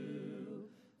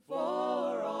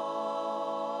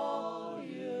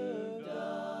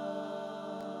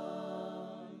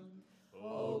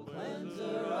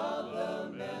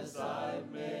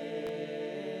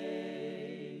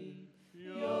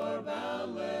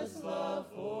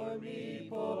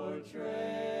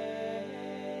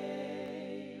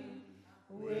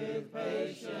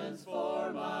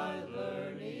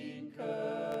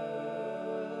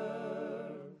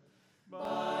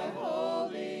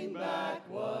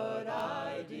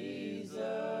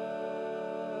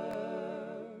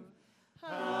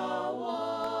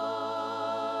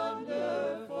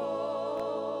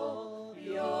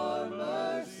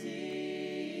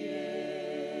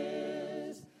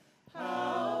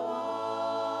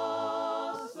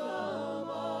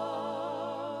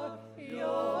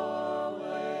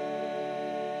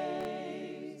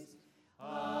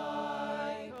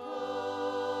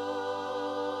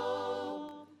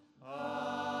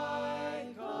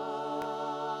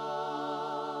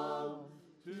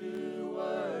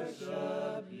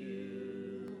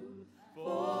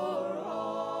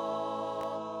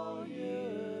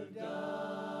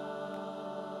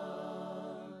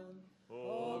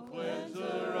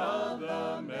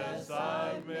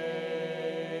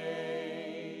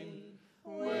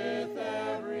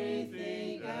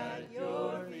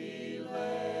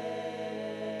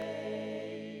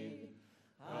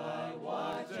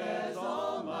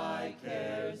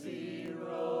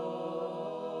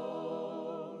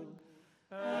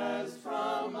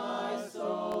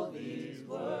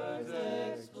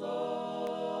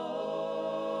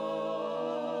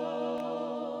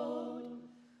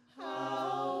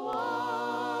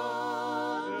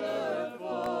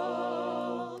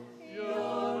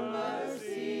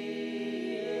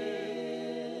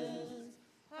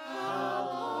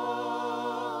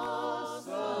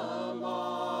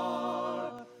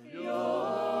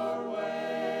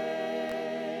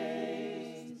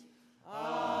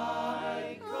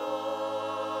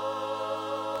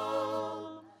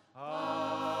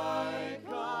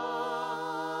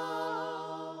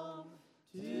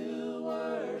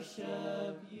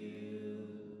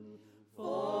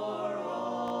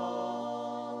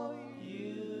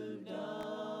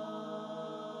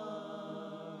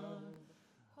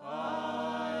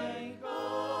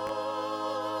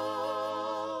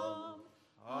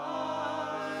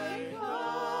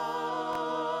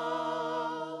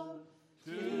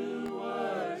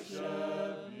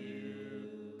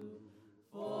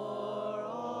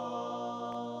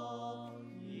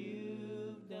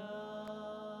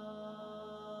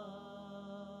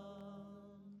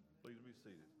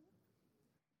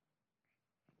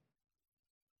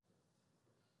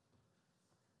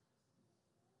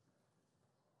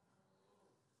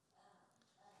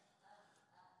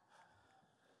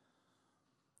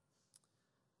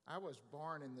I was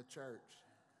born in the church.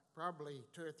 Probably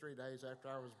 2 or 3 days after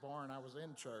I was born, I was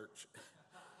in church.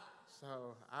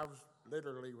 So I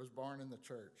literally was born in the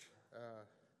church.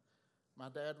 My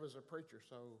dad was a preacher,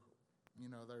 so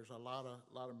there's a lot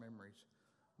of memories.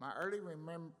 My early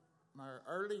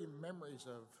memories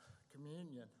of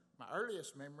communion. My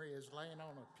earliest memory is laying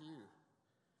on a pew,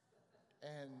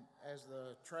 and as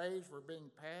the trays were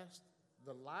being passed,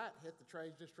 the light hit the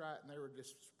trays just right, and they were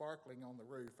just sparkling on the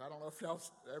roof. I don't know if y'all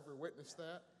ever witnessed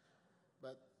that,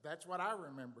 but that's what I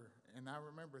remember, and I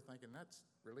remember thinking that's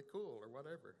really cool or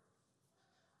whatever.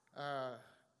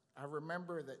 I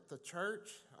remember that the church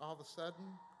all of a sudden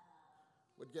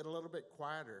would get a little bit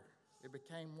quieter. It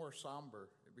became more somber.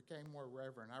 It became more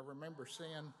reverent. I remember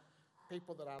seeing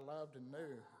people that I loved and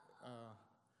knew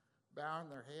bowing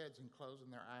their heads and closing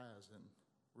their eyes and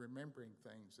remembering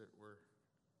things that were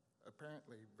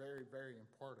apparently very, very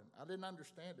important. I didn't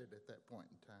understand it at that point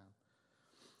in time.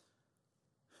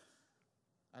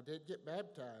 I did get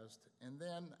baptized, and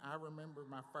then I remember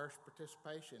my first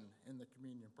participation in the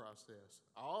communion process.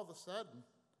 All of a sudden,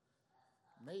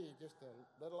 me, just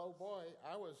a little old boy,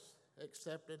 I was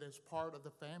accepted as part of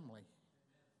the family.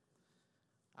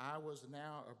 I was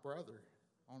now a brother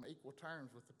on equal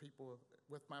terms with the people,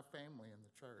 with my family in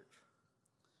the church.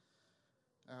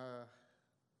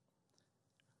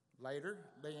 Later,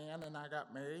 Leanne and I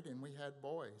got married, and we had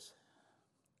boys.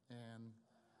 And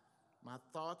my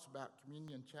thoughts about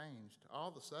communion changed. All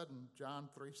of a sudden, John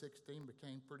 3:16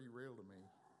 became pretty real to me.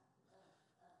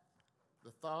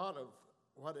 The thought of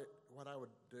what I would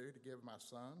do to give my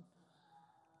son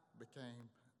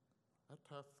became a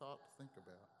tough thought to think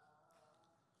about.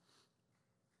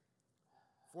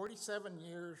 47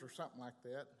 years or something like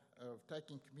that of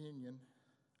taking communion,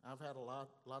 I've had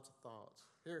lots of thoughts.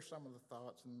 Here are some of the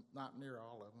thoughts, and not near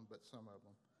all of them, but some of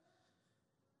them.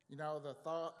 The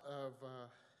thought of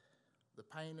the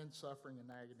pain and suffering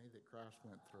and agony that Christ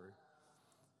went through.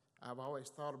 I've always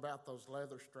thought about those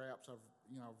leather straps.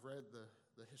 I've read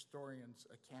the historians'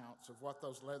 accounts of what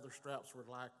those leather straps were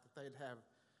like, that they'd have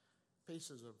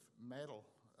pieces of metal,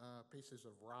 pieces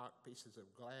of rock, pieces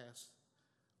of glass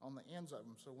on the ends of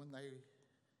them. So when they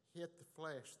hit the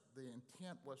flesh, the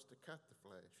intent was to cut the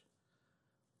flesh.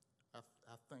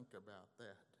 I think about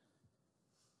that.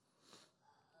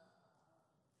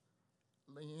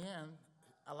 Leanne,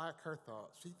 I like her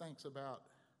thoughts. She thinks about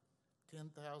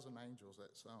 10,000 angels,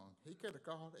 that song. He could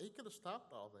have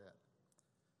stopped all that.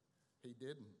 He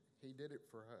didn't. He did it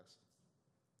for us.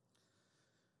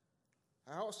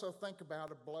 I also think about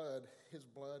his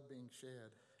blood being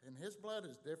shed. And his blood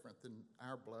is different than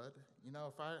our blood.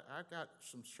 If I got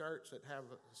some shirts that have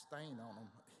a stain on them,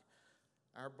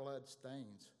 our blood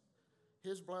stains.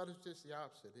 His blood is just the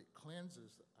opposite. It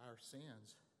cleanses our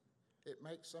sins. It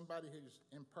makes somebody who's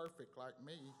imperfect like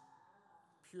me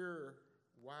pure,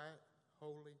 white,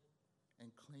 holy,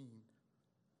 and clean.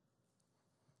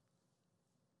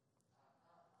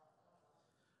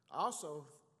 I also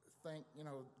think,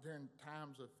 during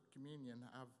times of communion,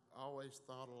 I've always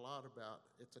thought a lot about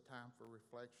it's a time for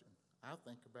reflection. I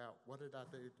think about, what did I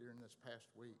do during this past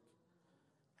week?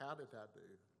 How did I do?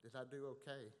 Did I do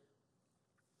okay?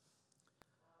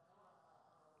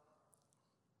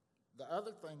 The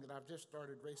other thing that I've just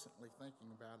started recently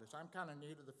thinking about is I'm kind of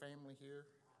new to the family here,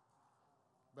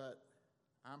 but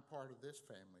I'm part of this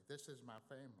family. This is my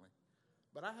family.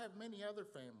 But I have many other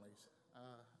families.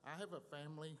 I have a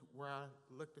family where I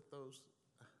looked at those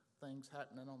things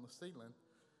happening on the ceiling,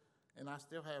 and I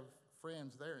still have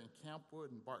friends there in Campwood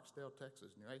and Barksdale,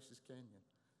 Texas, Nueces Canyon.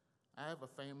 I have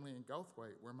a family in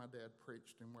Goldthwaite where my dad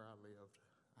preached and where I lived.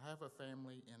 I have a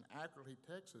family in Ackerley,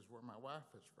 Texas, where my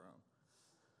wife is from.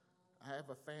 I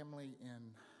have a family in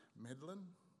Midland.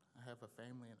 I have a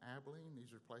family in Abilene.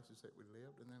 These are places that we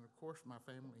lived. And then, of course, my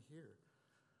family here.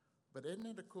 But isn't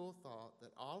it a cool thought that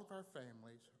all of our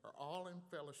families are all in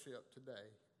fellowship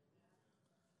today?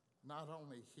 Not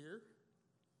only here,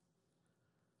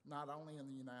 not only in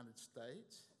the United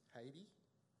States, Haiti.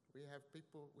 We have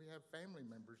family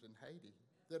members in Haiti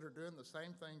that are doing the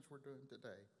same things we're doing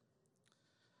today.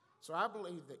 So I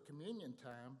believe that communion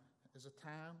time is a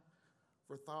time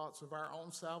for thoughts of our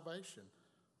own salvation.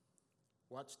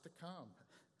 What's to come?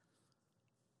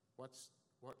 What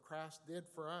Christ did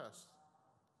for us.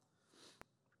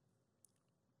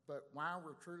 But why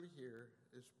we're truly here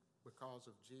is because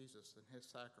of Jesus and his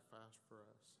sacrifice for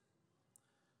us.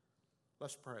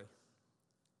 Let's pray.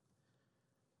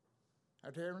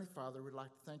 Our dear Heavenly Father, we'd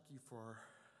like to thank you for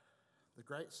the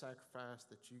great sacrifice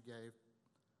that you gave,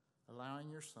 allowing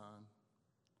your Son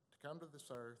to come to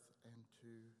this earth and to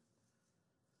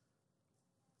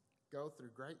go through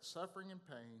great suffering and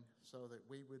pain so that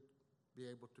we would be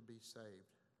able to be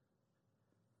saved.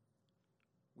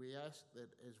 We ask that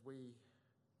as we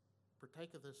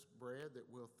partake of this bread that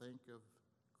we'll think of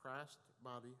Christ's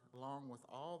body along with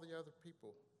all the other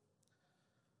people,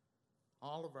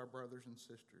 all of our brothers and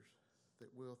sisters, that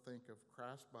we'll think of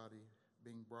Christ's body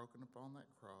being broken upon that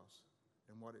cross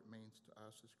and what it means to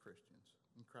us as Christians.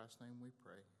 In Christ's name we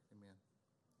pray. Amen.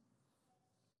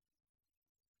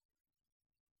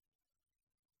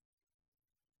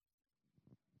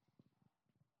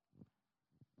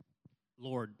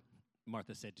 Lord,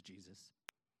 Martha said to Jesus,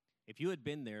 if you had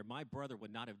been there, my brother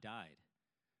would not have died.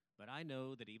 But I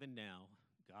know that even now,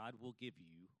 God will give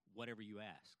you whatever you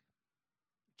ask.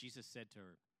 Jesus said to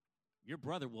her, your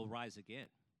brother will rise again.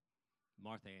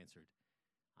 Martha answered,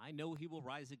 I know he will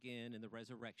rise again in the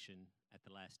resurrection at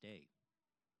the last day.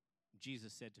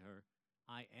 Jesus said to her,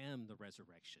 I am the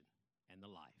resurrection and the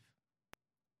life.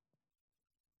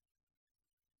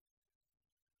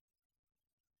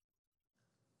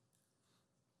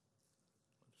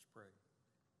 Let us pray.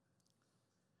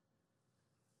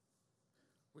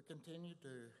 We continue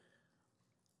to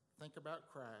think about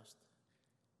Christ,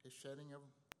 his shedding of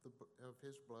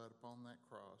his blood upon that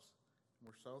cross.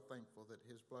 We're so thankful that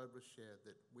his blood was shed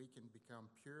that we can become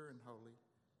pure and holy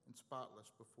and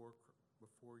spotless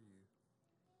before you.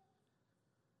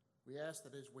 We ask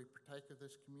that as we partake of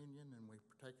this communion and we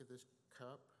partake of this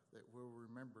cup, that we'll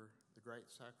remember the great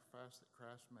sacrifice that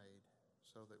Christ made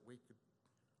so that we could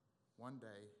one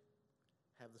day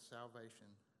have the salvation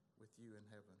with you in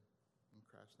heaven. In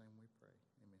Christ's name we pray.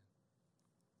 Amen.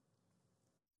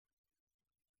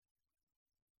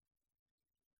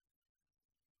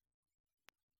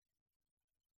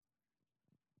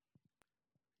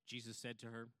 Jesus said to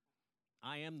her,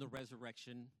 I am the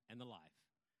resurrection and the life.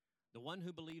 The one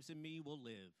who believes in me will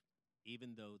live,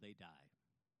 even though they die.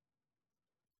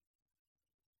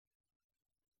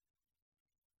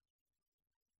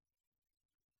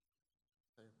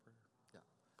 Say a prayer. Yeah.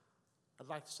 I'd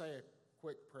like to say a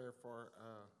quick prayer for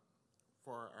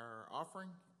our offering.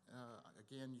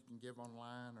 Again, you can give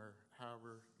online or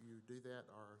however you do that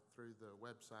or through the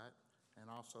website. And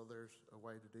also there's a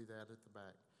way to do that at the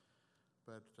back.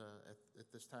 But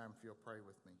at this time, if you'll pray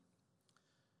with me.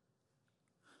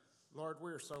 Lord,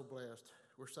 we are so blessed.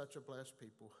 We're such a blessed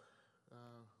people.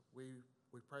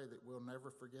 We pray that we'll never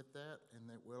forget that and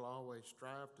that we'll always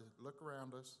strive to look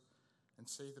around us and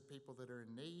see the people that are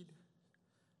in need,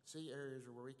 see areas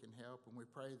where we can help, and we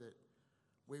pray that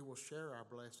we will share our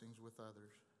blessings with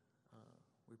others.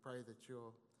 We pray that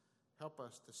you'll help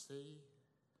us to see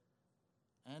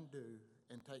and do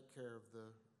and take care of the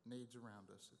needs around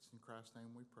us. It's in Christ's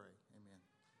name we pray. Amen.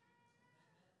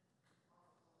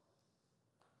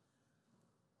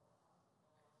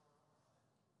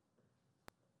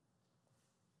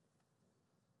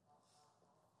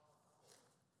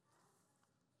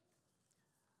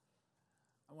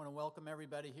 I want to welcome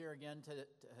everybody here again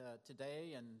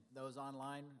today, and those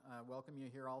online, welcome you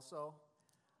here also.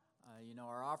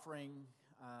 Our offering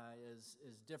is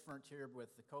different here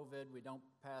with the COVID. We don't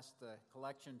pass the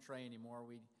collection tray anymore.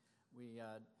 We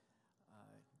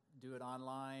do it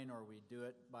online, or we do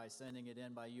it by sending it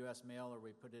in by U.S. mail, or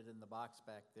we put it in the box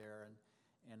back there.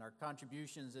 And our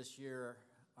contributions this year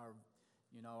are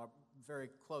very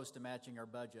close to matching our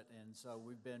budget. And so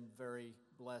we've been very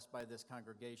blessed by this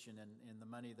congregation and the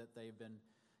money that they've been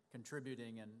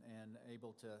contributing and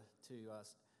able to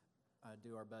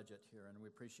do our budget here, and we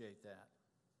appreciate that.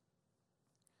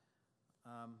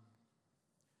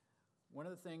 One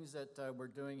of the things that we're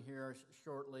doing here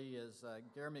shortly is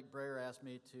Gary McBrayer asked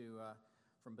me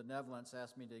from Benevolence,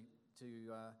 asked me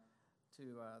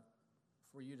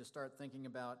for you to start thinking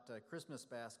about Christmas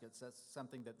baskets. That's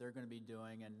something that they're going to be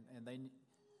doing, and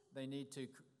they need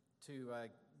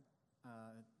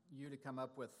you to come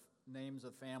up with names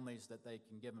of families that they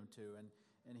can give them to,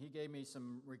 and he gave me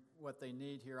some what they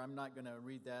need here. I'm not going to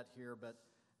read that here, but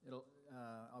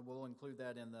I will include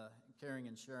that in the caring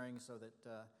and sharing so that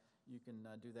you can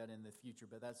do that in the future.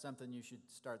 But that's something you should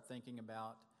start thinking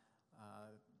about,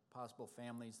 possible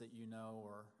families that you know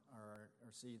or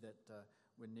see that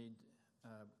would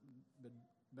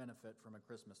benefit from a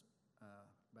Christmas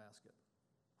basket.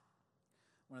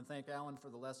 I want to thank Alan for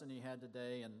the lesson he had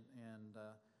today and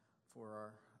for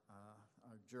our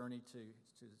journey to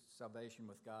salvation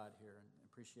with God here, and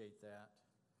appreciate that.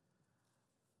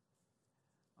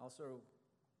 Also,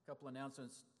 a couple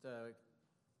announcements to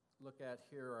look at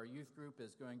here. Our youth group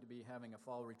is going to be having a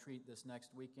fall retreat this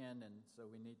next weekend, and so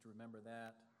we need to remember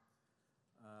that.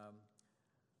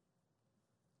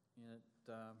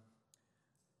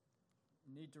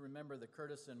 need to remember the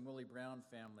Curtis and Willie Brown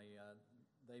family.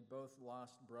 They both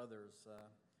lost brothers,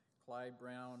 Clyde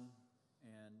Brown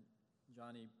and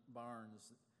Johnny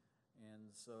Barnes,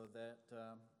 and so that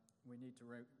we need to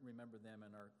remember them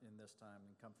in this time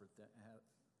and comfort them.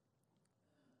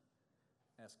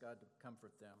 Ask God to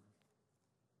comfort them.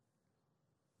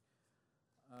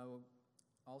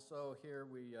 Also, here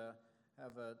we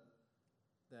have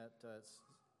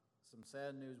some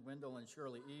sad news. Wendell and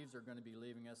Shirley Eves are going to be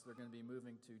leaving us. They're going to be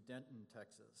moving to Denton,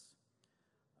 Texas.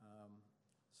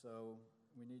 So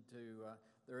we need to,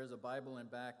 there is a Bible in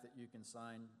back that you can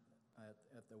sign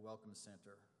at the Welcome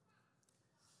Center.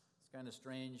 It's kind of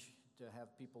strange to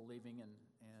have people leaving and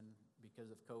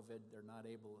because of COVID, they're not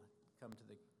able to come to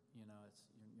the,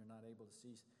 you're not able to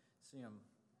see them.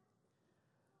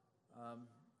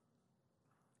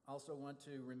 Also want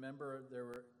to remember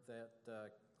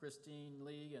that Christine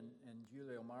Lee and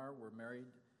Julia Omar were married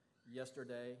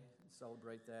yesterday.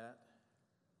 Celebrate that.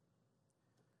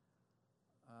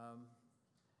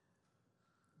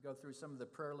 Go through some of the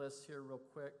prayer lists here real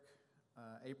quick.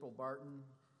 April Barton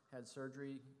had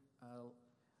surgery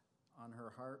on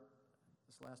her heart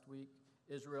this last week.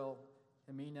 Israel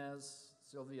Jimenez,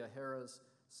 Sylvia Hera's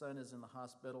son, is in the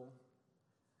hospital.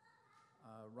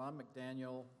 Ron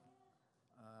McDaniel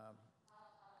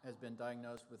has been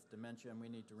diagnosed with dementia, and we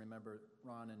need to remember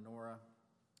Ron and Nora.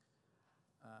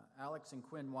 Alex and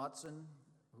Quinn Watson,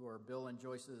 who are Bill and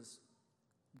Joyce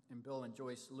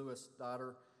Lewis'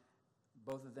 daughter,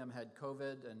 both of them had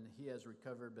COVID, and he has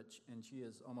recovered, and she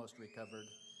is almost recovered.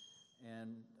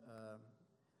 And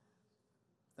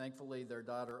thankfully, their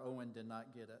daughter Owen did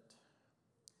not get it.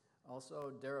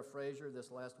 Also, Dara Frazier this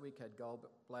last week had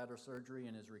gallbladder surgery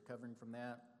and is recovering from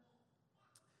that.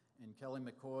 And Kelly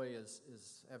McCoy is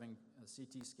having a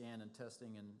CT scan and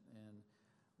testing, and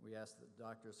we ask that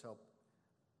doctors help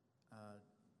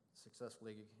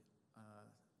successfully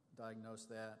diagnose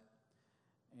that.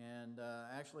 And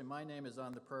actually, my name is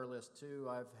on the prayer list too.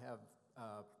 I have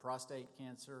prostate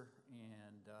cancer,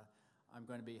 and I'm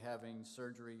going to be having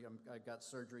surgery. I got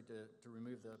surgery to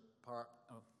remove the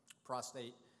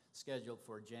prostate scheduled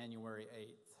for January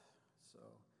 8th. So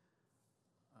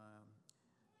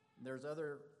there's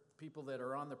other people that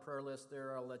are on the prayer list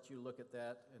there. I'll let you look at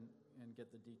that and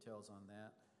get the details on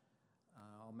that.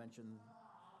 I'll mention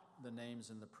the names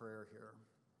in the prayer here.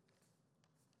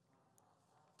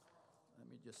 Let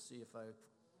me just see if I've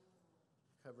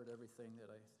covered everything that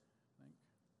I think.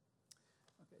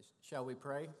 Okay, shall we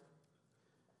pray?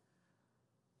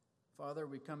 Father,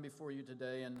 we come before you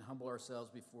today and humble ourselves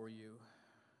before you.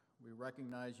 We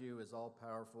recognize you as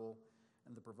all-powerful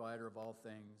and the provider of all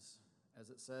things. As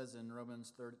it says in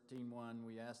Romans 13:1,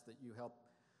 we ask that you help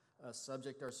us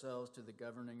subject ourselves to the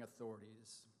governing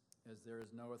authorities, as there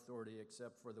is no authority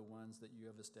except for the ones that you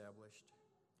have established.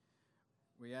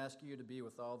 We ask you to be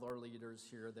with all our leaders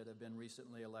here that have been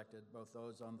recently elected, both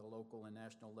those on the local and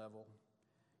national level.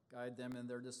 Guide them in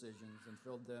their decisions and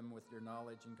fill them with your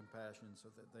knowledge and compassion so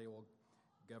that they will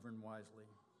govern wisely.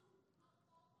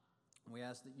 We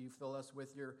ask that you fill us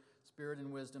with your spirit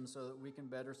and wisdom so that we can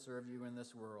better serve you in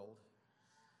this world.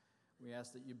 We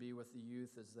ask that you be with the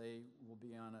youth as they will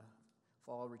be on a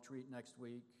fall retreat next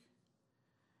week.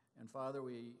 And Father,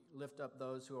 we lift up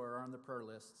those who are on the prayer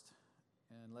list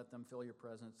and let them feel your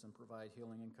presence and provide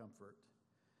healing and comfort.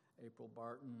 April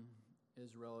Barton,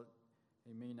 Israel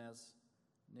Jimenez,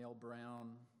 Neil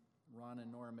Brown, Ron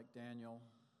and Nora McDaniel,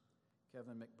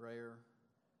 Kevin McBrayer,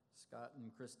 Scott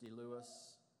and Christy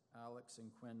Lewis, Alex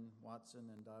and Quinn Watson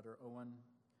and daughter Owen,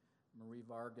 Marie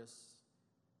Vargas,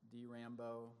 Dee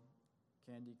Rambo,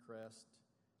 Candy Crest,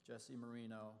 Jesse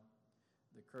Marino,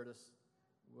 the Curtis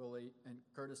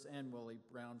and Willie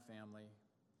Brown family.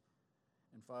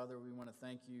 And Father, we want to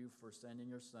thank you for sending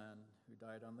your Son who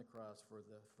died on the cross for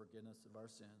the forgiveness of our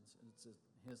sins. It's in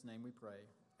his name we pray.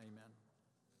 Amen.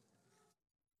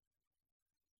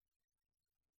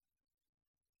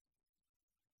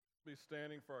 Be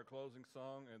standing for our closing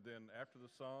song, and then after the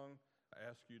song, I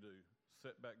ask you to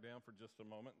sit back down for just a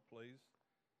moment, please.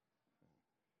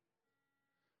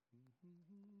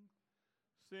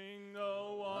 Sing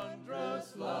the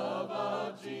wondrous love